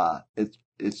 And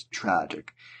it's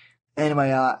tragic.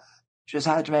 Anyway, just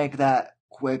had to make that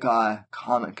quick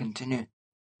comment.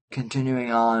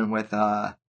 Continuing on with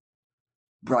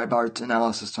Breitbart's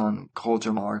analysis on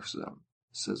culture Marxism.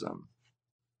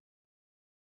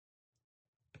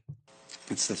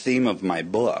 It's the theme of my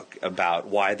book about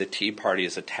why the Tea Party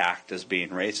is attacked as being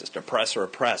racist. Oppressor,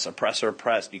 oppress, oppressor,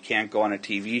 oppressed. You can't go on a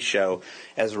TV show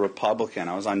as a Republican.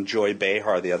 I was on Joy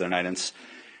Behar the other night,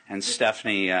 and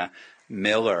Stephanie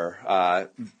Miller.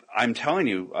 I'm telling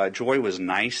you, Joy was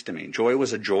nice to me. Joy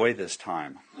was a joy this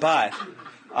time. But,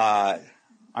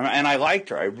 and I liked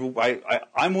her.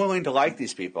 I'm willing to like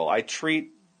these people. I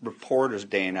treat reporters,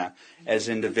 Dana, as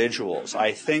individuals.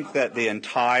 I think that the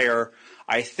entire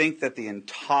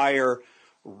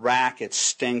racket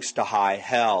stinks to high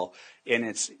hell in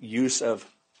its use of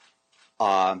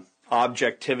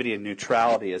objectivity and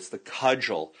neutrality as the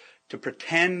cudgel. To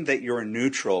pretend that you're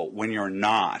neutral when you're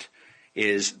not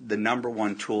is the number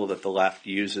one tool that the left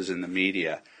uses in the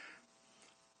media.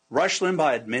 Rush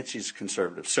Limbaugh admits he's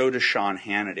conservative. So does Sean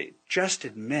Hannity. Just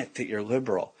admit that you're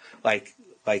liberal. Like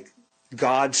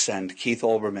God send Keith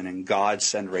Olbermann and God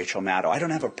send Rachel Maddow. I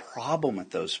don't have a problem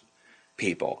with those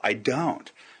people. I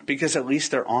don't. Because at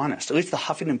least they're honest. At least the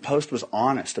Huffington Post was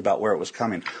honest about where it was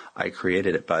coming. I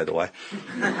created it, by the way.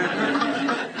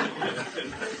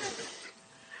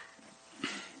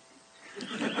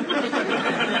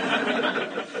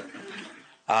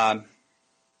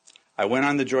 I went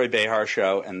on the Joy Behar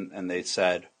show, and they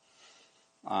said,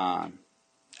 Alan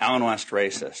West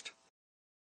racist.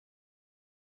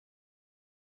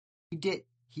 He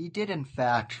did in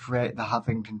fact create the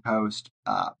Huffington Post,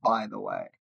 by the way.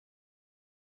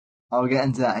 I'll get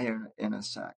into that here in a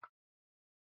sec.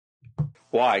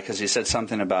 Why? Because he said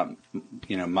something about,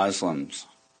 Muslims.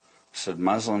 He said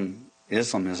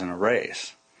Islam isn't a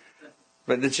race.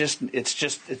 But it's just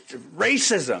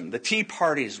racism. The Tea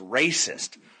Party's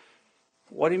racist.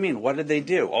 What do you mean? What did they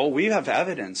do? Oh, we have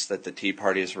evidence that the Tea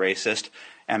Party is racist.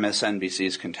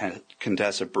 MSNBC's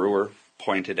Contessa Brewer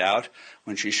pointed out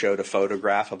when she showed a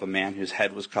photograph of a man whose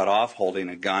head was cut off holding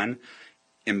a gun,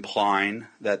 implying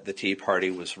that the Tea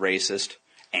Party was racist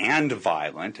and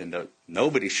violent, and that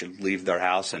nobody should leave their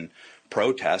house and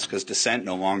protest because dissent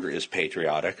no longer is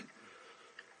patriotic.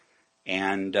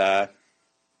 And lo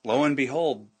and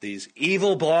behold, these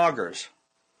evil bloggers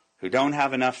who don't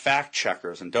have enough fact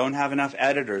checkers and don't have enough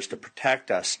editors to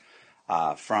protect us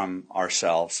from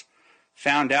ourselves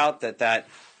found out that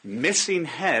missing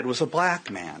head was a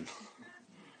black man,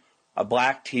 a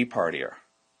black Tea Partier.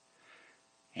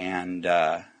 And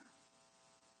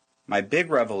my big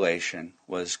revelation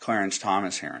was Clarence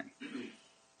Thomas hearing.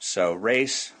 So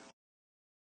race.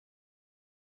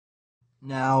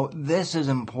 Now, this is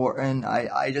important.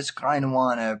 I just kind of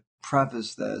want to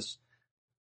preface this.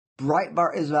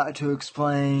 Breitbart is about to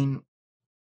explain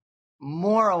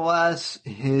more or less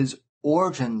his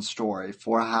origin story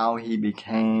for how he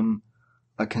became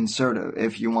a conservative,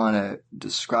 if you want to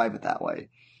describe it that way.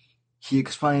 He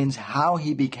explains how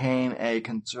he became a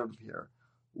conservative here,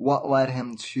 what led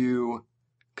him to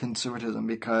conservatism,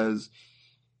 because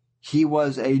he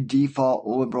was a default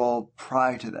liberal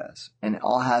prior to this, and it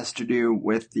all has to do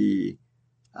with the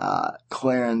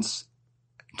Clarence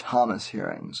Thomas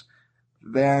hearings.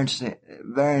 Very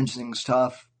interesting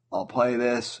stuff. I'll play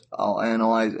this, I'll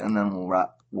analyze, and then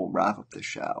we'll wrap up the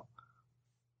show.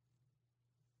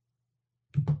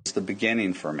 It's the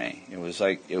beginning for me.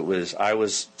 I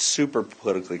was super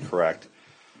politically correct.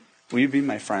 Will you be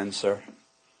my friend, sir?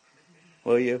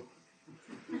 Will you?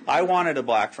 I wanted a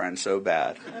black friend so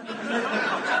bad.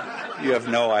 You have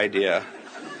no idea.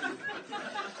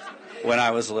 When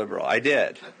I was liberal, I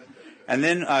did. And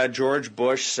then George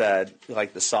Bush said,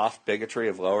 like, the soft bigotry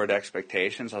of lowered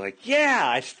expectations. I was like,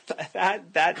 yeah,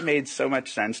 that made so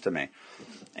much sense to me.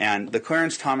 And the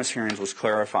Clarence Thomas hearings was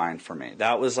clarifying for me.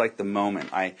 That was like the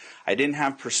moment. I didn't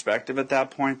have perspective at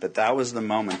that point, but that was the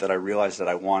moment that I realized that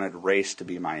I wanted race to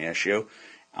be my issue.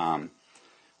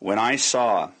 When I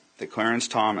saw that Clarence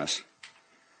Thomas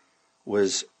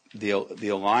was the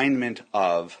alignment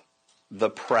of the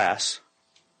press,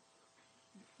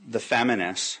 the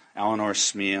feminists, Eleanor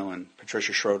Smeal and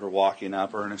Patricia Schroeder walking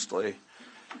up earnestly,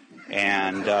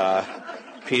 and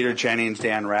Peter Jennings,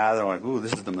 Dan Rather, like, ooh,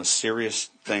 this is the most serious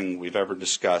thing we've ever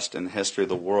discussed in the history of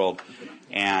the world.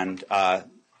 And I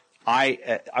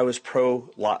was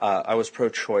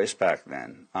pro-choice back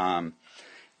then, and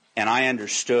I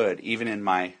understood, even in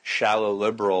my shallow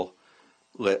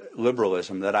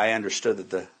liberalism, that I understood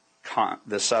that the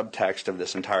subtext of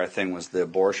this entire thing was the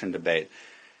abortion debate.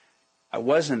 I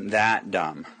wasn't that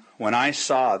dumb. When I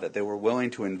saw that they were willing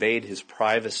to invade his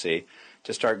privacy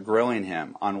to start grilling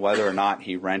him on whether or not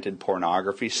he rented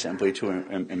pornography simply to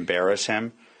embarrass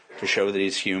him, to show that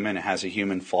he's human and has a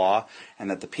human flaw, and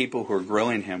that the people who were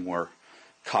grilling him were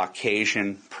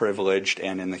Caucasian, privileged,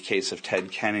 and in the case of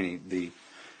Ted Kennedy, the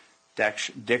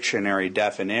dictionary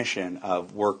definition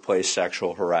of workplace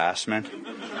sexual harassment.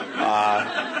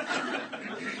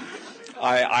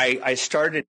 I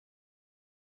started.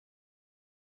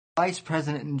 Vice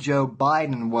President Joe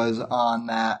Biden was on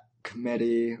that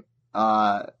committee,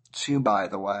 too, by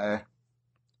the way.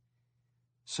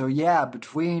 So yeah,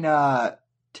 between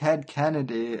Ted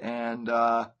Kennedy and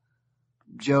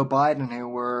Joe Biden, who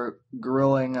were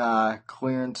grilling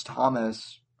Clarence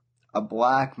Thomas, a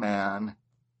black man,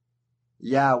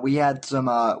 yeah, we had some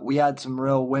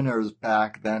real winners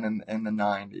back then in the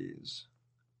 90s.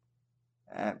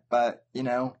 But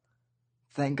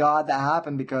thank God that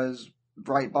happened, because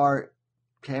Breitbart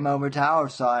came over to our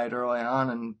side early on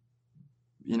and,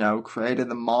 created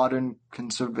the modern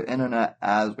conservative internet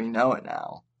as we know it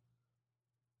now.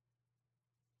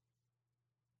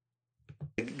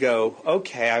 Go,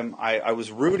 okay, I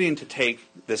was rooting to take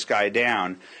this guy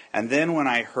down, and then when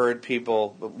I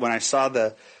saw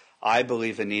the I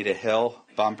believe Anita Hill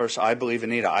bumpers, I believe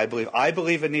Anita, I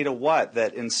believe Anita what?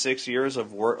 That in 6 years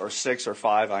of work, or 6 or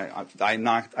 5, I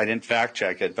didn't fact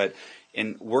check it, but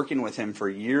in working with him for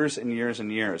years and years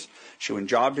and years, she went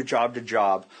job to job to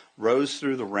job, rose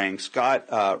through the ranks, got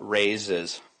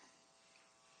raises,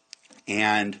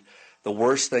 and the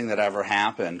worst thing that ever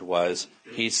happened was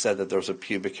he said that there was a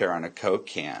pubic hair on a Coke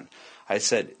can. I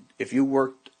said, if you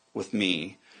worked with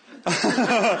me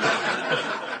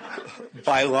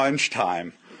by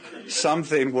lunchtime,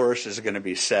 something worse is going to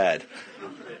be said.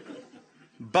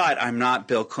 But I'm not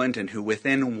Bill Clinton, who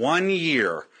within 1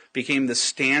 year became the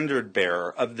standard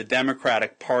bearer of the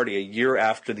Democratic Party a year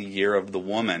after the year of the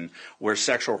woman, where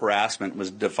sexual harassment was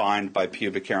defined by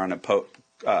pubic hair on a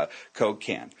Coke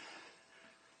can.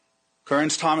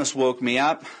 Clarence Thomas woke me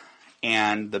up,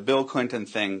 and the Bill Clinton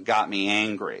thing got me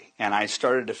angry. And I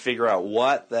started to figure out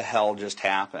what the hell just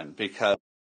happened, because...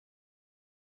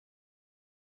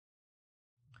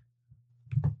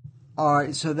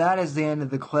 Alright, so that is the end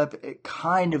of the clip. It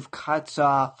kind of cuts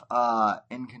off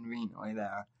inconveniently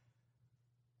there.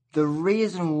 The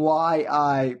reason why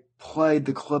I played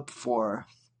the clip for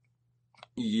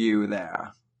you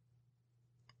there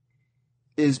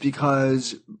is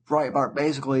because Breitbart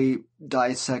basically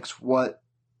dissects what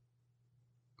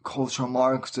cultural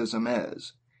Marxism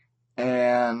is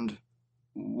and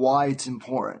why it's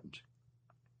important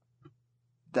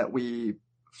that we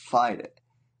fight it.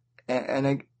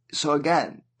 And so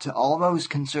again, to all those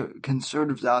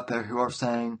conservatives out there who are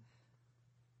saying,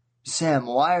 Sam,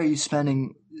 why are you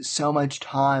spending so much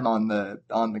time on the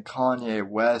Kanye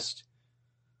West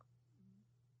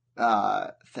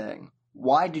thing?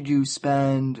 Why did you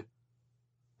spend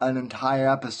an entire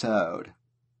episode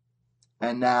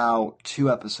and now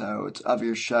 2 episodes of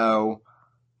your show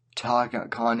talking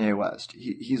about Kanye West.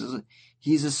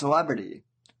 He's a celebrity.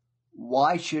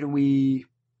 Why should we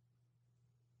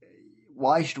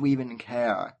even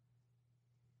care?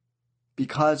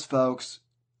 Because, folks,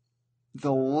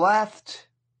 the left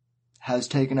has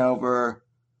taken over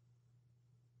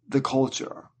the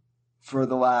culture for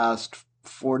the last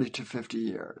 40 to 50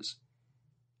 years.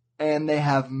 And they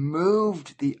have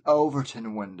moved the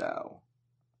Overton window,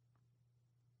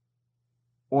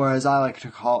 or as I like to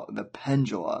call it, the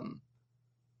pendulum,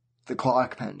 the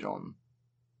clock pendulum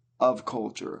of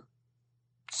culture,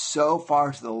 so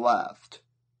far to the left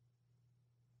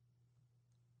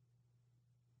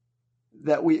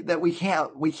that we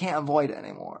can't avoid it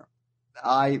anymore.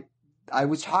 I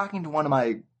was talking to one of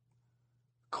my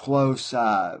close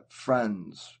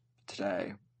friends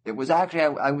today. It was actually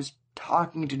I was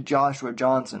talking to Joshua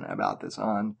Johnson about this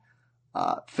on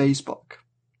Facebook.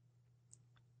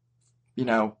 You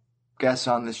know, guest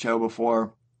on this show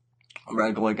before, a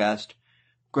regular guest,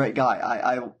 great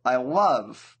guy. I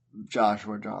love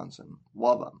Joshua Johnson,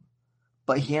 love him,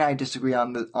 but he and I disagree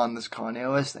on this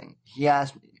Kanye West thing. He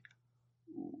asked me,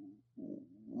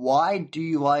 why do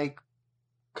you like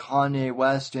Kanye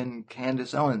West and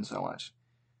Candace Owens so much?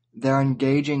 They're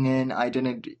engaging in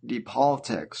identity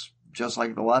politics, just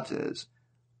like the left is.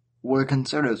 We're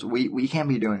conservatives. We can't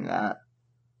be doing that.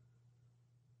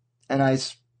 And I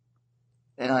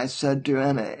said to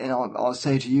him, and I'll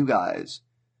say to you guys,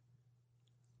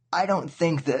 I don't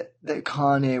think that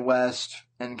Kanye West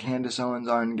and Candace Owens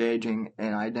are engaging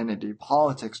in identity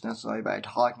politics necessarily by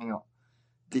talking about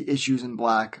the issues in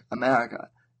Black America.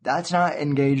 That's not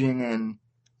engaging in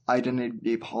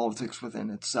identity politics within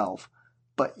itself.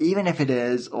 But even if it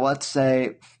is, let's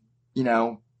say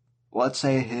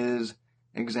his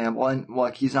example, and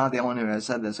look, he's not the only one who has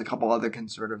said this. A couple other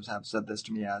conservatives have said this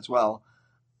to me as well.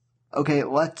 Okay,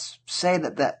 let's say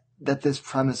that this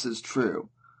premise is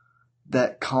true,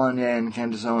 that Kanye and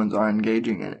Candace Owens are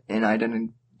engaging in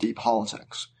identity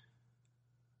politics.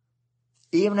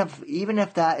 Even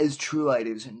if that is true,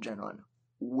 ladies and gentlemen,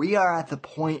 we are at the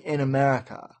point in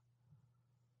America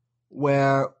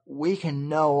where we can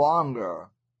no longer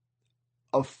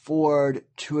afford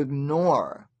to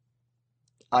ignore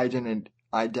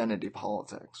identity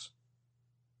politics.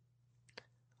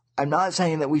 I'm not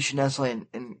saying that we should necessarily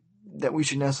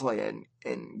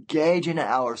engage in it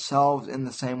ourselves in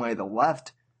the same way the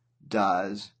left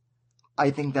does. I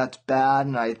think that's bad,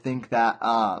 and I think that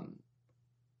I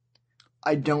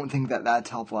don't think that that's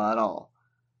helpful at all.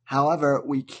 However,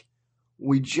 we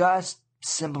just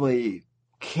simply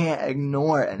can't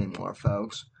ignore it anymore,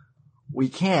 folks. We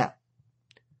can't.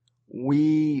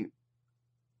 We've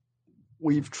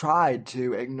tried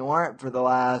to ignore it for the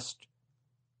last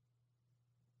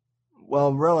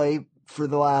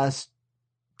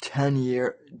 10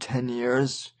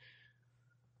 years.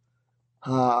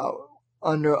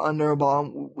 Under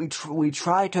Obama, we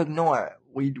tried to ignore it.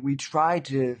 We tried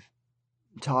to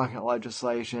talk about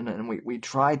legislation, and we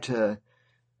tried to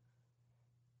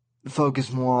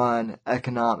focus more on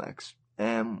economics,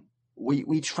 and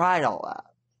we tried all that.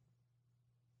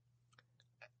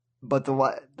 But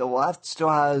the left still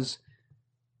has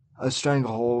a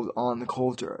stranglehold on the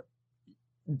culture.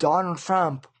 Donald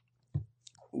Trump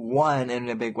won in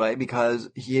a big way because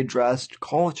he addressed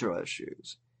cultural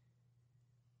issues.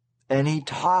 And he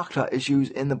talked about issues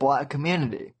in the Black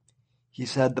community. He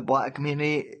said the Black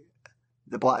community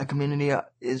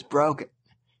is broken.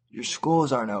 Your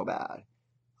schools are no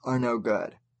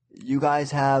good. You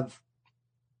guys have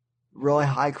really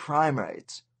high crime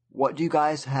rates. What do you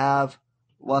guys have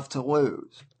left to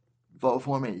lose? Vote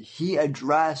for me. He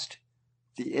addressed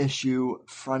the issue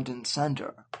front and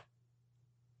center.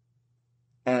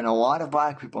 And a lot of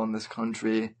Black people in this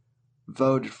country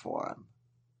voted for him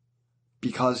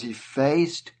because he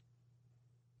faced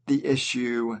the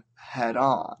issue head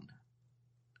on.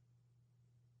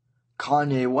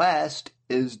 Kanye West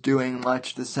is doing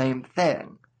much the same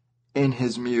thing in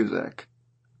his music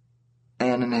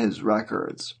and in his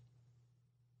records.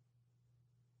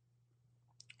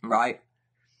 Right?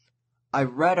 I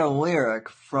read a lyric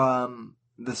from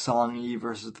the song Ye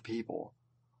Versus the People.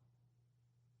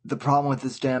 The problem with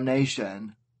this damn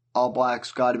nation, all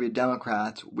blacks gotta be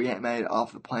Democrats, we ain't made it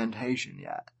off the plantation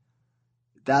yet.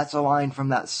 That's a line from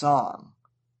that song.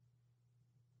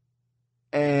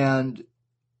 And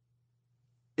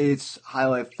it's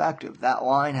highly effective. That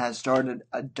line has started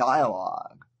a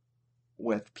dialogue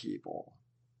with people.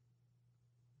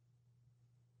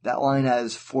 That line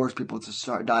has forced people to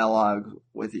start dialogue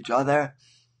with each other,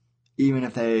 even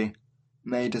if they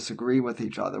may disagree with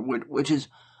each other, which is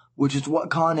what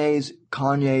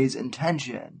Kanye's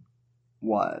intention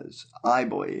was, I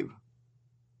believe.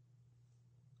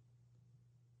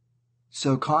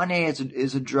 So Kanye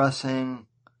is addressing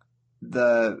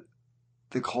the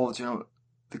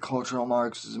cultural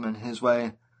Marxism in his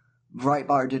way.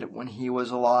 Breitbart did it when he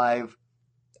was alive.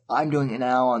 I'm doing it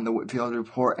now on the Whitfield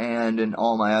Report and in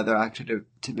all my other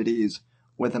activities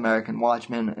with American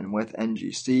Watchmen and with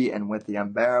NGC and with the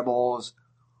Unbearables.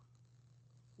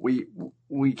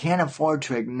 We can't afford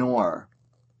to ignore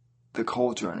the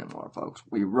culture anymore, folks.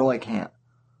 We really can't.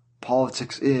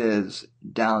 Politics is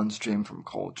downstream from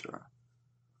culture.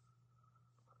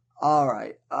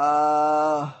 Alright,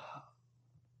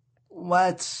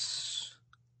 let's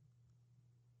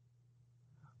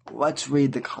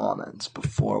read the comments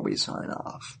before we sign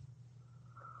off.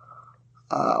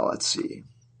 Let's see.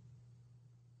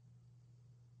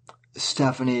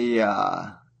 Stephanie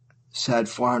said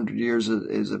 400 years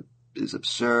is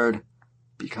absurd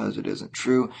because it isn't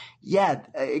true. Yeah,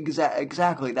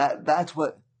 exactly. That's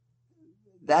what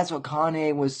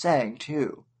Kanye was saying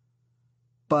too.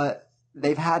 But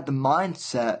they've had the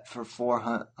mindset for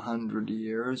 400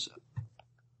 years,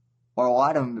 or a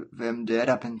lot of them did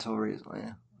up until recently.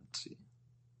 Let's see.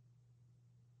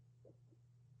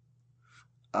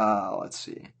 Let's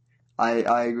see.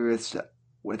 I agree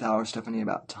with our Stephanie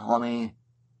about Tommy.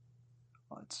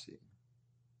 Let's see.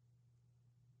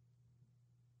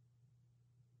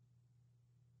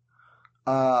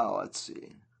 Let's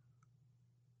see.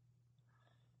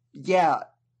 Yeah,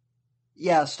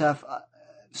 Steph.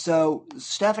 So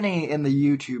Stephanie in the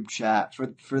YouTube chat,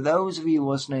 for those of you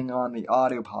listening on the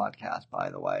audio podcast, by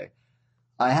the way,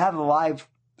 I have a live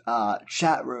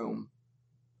chat room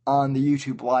on the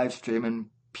YouTube live stream, and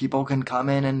people can come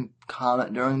in and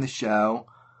comment during the show,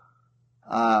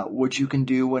 which you can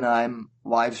do when I'm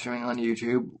live streaming on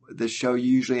YouTube. The show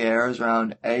usually airs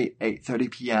around 8:30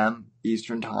 p.m.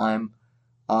 Eastern Time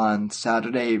on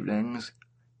Saturday evenings,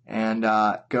 and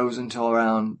goes until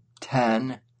around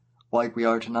 10, like we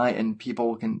are tonight, and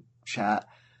people can chat.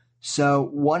 So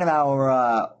one of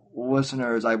our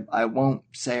listeners, I won't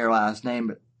say her last name,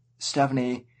 but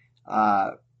Stephanie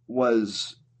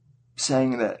was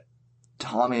saying that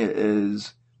Tommy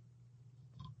is,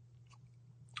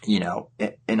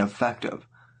 ineffective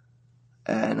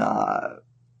and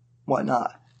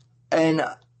whatnot. And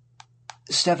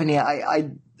Stephanie,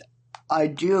 I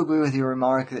do agree with your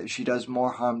remark that she does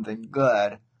more harm than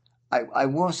good. I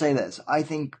will say this. I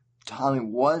think Tommy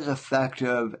was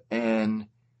effective in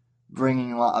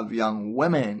bringing a lot of young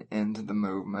women into the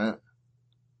movement.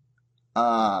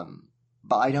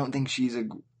 But I don't think she's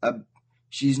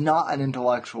she's not an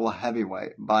intellectual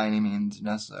heavyweight by any means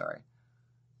necessary.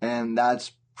 And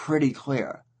that's pretty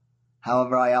clear.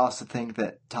 However, I also think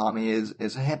that Tommy is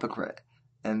a hypocrite.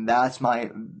 And that's my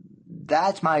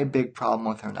big problem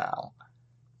with her now,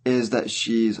 is that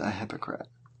she's a hypocrite.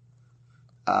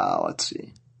 Let's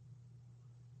see.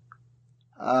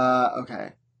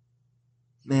 Okay.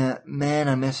 Man,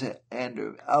 I miss it,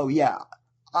 Andrew. Oh yeah,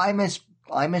 I miss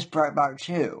Breitbart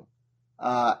too.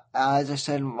 As I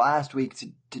said last week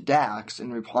to Dax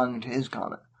in replying to his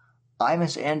comment, I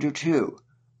miss Andrew too.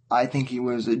 I think he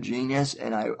was a genius,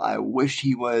 and I wish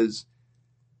he was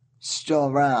still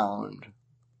around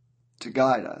to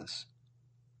guide us.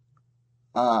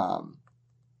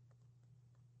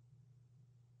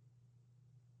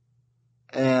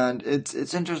 And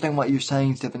it's interesting what you're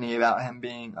saying, Tiffany, about him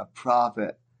being a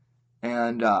prophet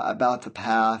and about the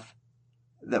path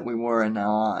that we were in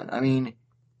now on. I mean,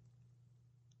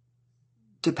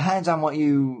 depends on what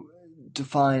you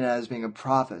define as being a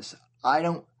prophet. I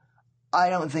don't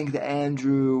think that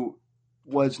Andrew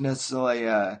was necessarily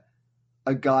a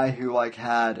guy who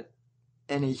had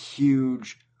any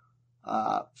huge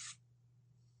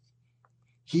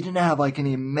he didn't have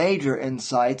any major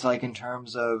insights in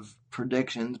terms of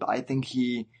predictions, but I think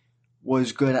he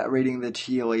was good at reading the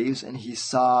tea leaves, and he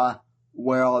saw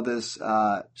where all this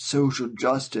social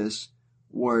justice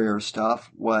warrior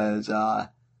stuff was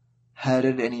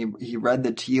headed, and he read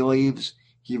the tea leaves.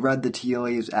 He read the tea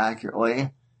leaves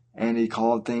accurately, and he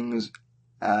called things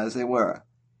as they were.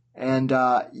 And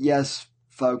yes,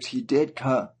 folks, he did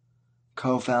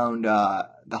co-found the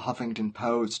Huffington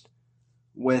Post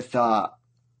with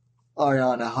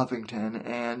Ariana Huffington,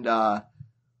 and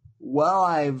while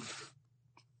I'm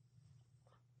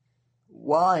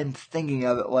thinking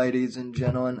of it, ladies and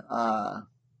gentlemen, I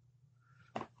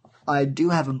do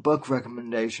have a book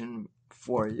recommendation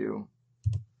for you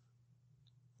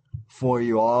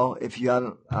all. If you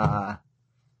haven't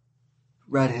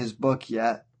read his book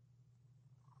yet,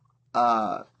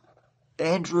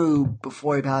 Andrew,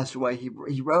 before he passed away,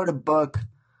 he wrote a book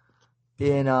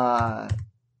in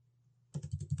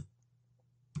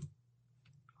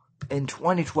in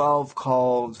 2012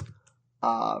 called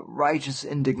Righteous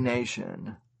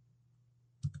Indignation.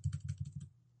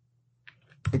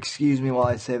 Excuse me while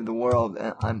I save the world.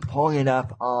 I'm pulling it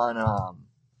up on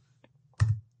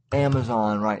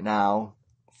Amazon right now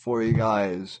for you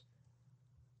guys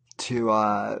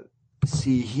to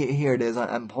see. Here it is.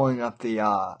 I'm pulling up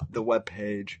the web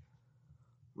page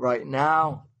right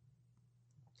now.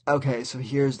 Okay, so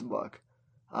here's the book.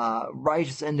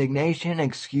 Righteous Indignation,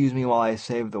 Excuse Me While I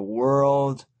Save the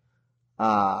World.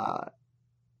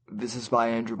 This is by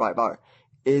Andrew Breitbart.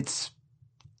 It's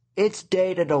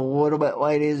dated a little bit,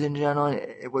 ladies and gentlemen.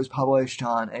 It was published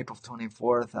on April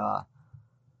 24th,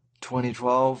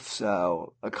 2012,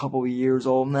 so a couple of years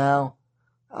old now.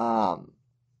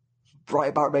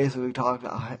 Breitbart basically talked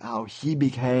about how he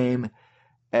became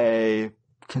a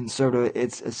conservative.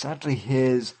 It's essentially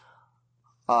his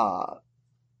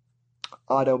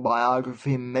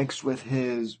autobiography mixed with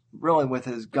his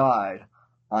guide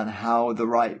on how the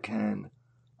right can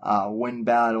win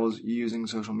battles using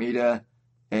social media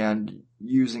and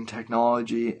using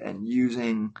technology and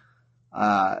using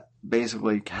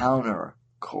basically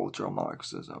counter-cultural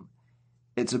Marxism.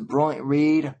 It's a brilliant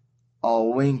read.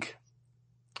 I'll link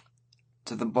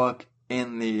to the book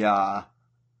in the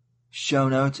show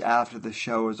notes after the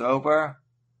show is over.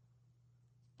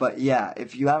 But yeah,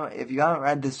 if you haven't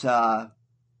read this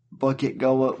book yet,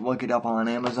 go look it up on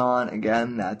Amazon.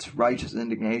 Again, that's Righteous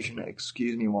Indignation,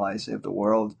 Excuse Me While I Save the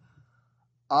World.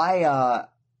 I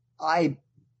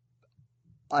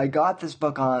got this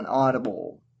book on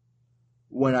Audible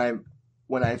when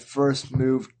I first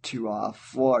moved to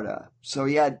Florida. So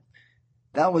yeah,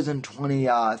 that was in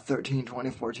 2013,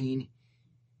 2014.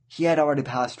 He had already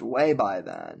passed away by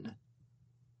then.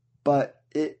 But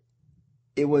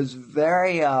it was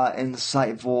very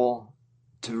insightful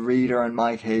to read, or in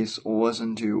my case,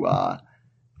 listen to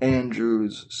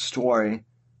Andrew's story,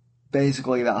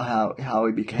 basically about how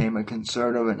he became a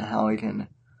conservative and how he can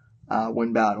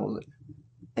win battles,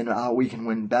 and how we can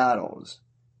win battles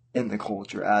in the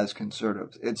culture as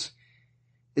conservatives.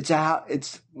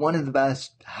 It's one of the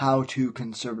best how-to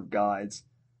conservative guides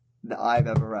that I've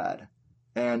ever read,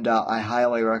 and I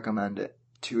highly recommend it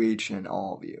to each and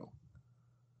all of you.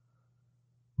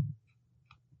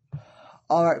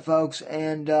 Alright, folks,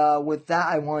 and with that,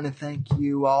 I want to thank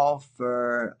you all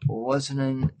for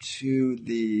listening to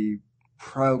the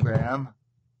program.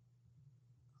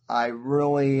 I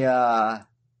really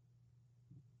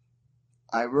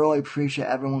appreciate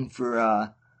everyone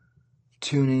for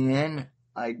tuning in.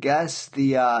 I guess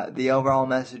the overall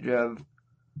message of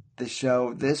the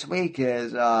show this week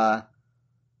is, let's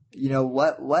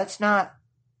not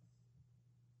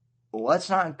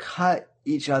cut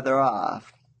each other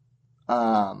off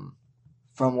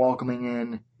from welcoming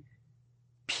in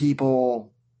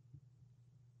people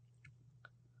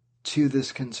to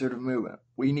this conservative movement.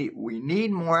 We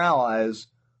need more allies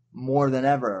more than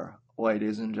ever,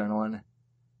 ladies and gentlemen.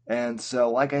 And so,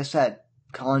 like I said,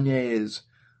 Kanye is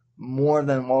more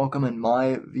than welcome in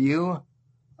my view.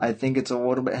 I think it's a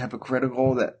little bit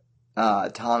hypocritical that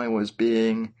Tommy was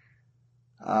being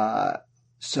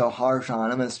so harsh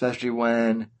on him, especially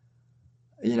when,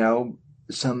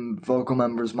 some vocal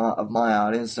members of my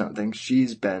audience don't think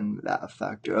she's been that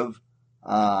effective.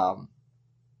 And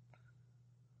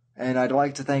I'd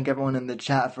like to thank everyone in the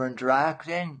chat for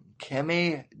interacting.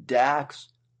 Kimmy, Dax,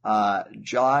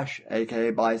 Josh,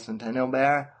 aka Bicentennial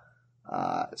Bear,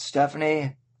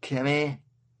 Stephanie, Kimmy,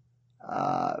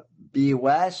 B.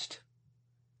 West,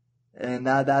 and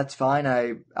that's fine.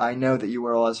 I know that you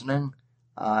were listening,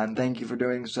 and thank you for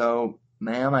doing so,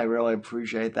 ma'am. I really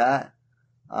appreciate that.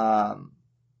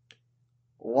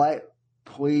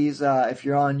 Please, if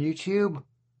you're on YouTube,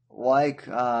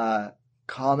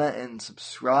 comment and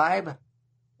subscribe,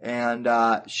 and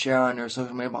share on your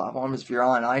social media platforms. If you're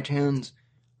on iTunes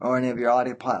or any of your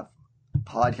audio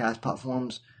podcast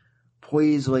platforms,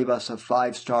 please leave us a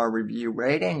 5-star review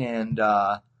rating and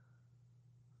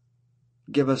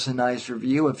give us a nice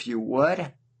review if you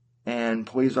would. And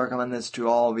please recommend this to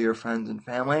all of your friends and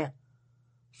family.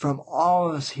 From all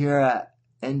of us here at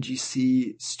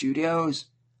NGC Studios,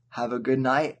 have a good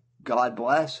night. God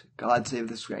bless. God save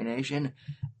this great nation.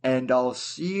 And I'll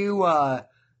see you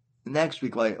next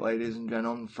week, ladies and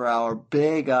gentlemen, for our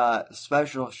big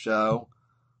special show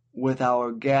with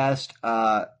our guest,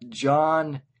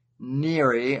 John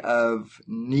Neary of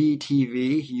Nee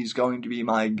TV. He's going to be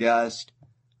my guest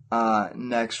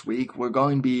next week. We're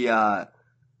going to be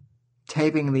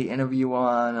taping the interview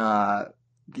on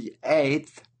the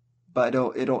 8th, but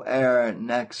it'll air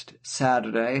next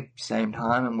Saturday, same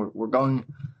time, and we're going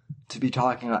to be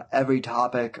talking about every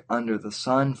topic under the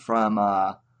sun, from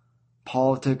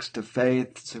politics to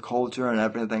faith to culture and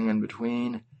everything in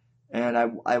between. And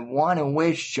I want to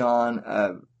wish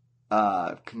John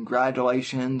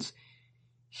congratulations.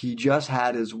 He just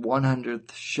had his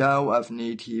 100th show of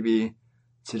Knee TV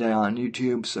today on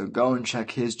YouTube, so go and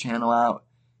check his channel out.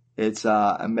 It's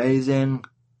amazing.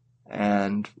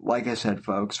 And like I said,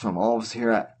 folks, from all of us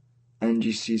here at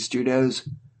NGC Studios,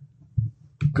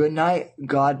 good night,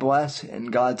 God bless,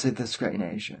 and God save this great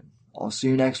nation. I'll see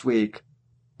you next week.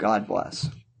 God bless.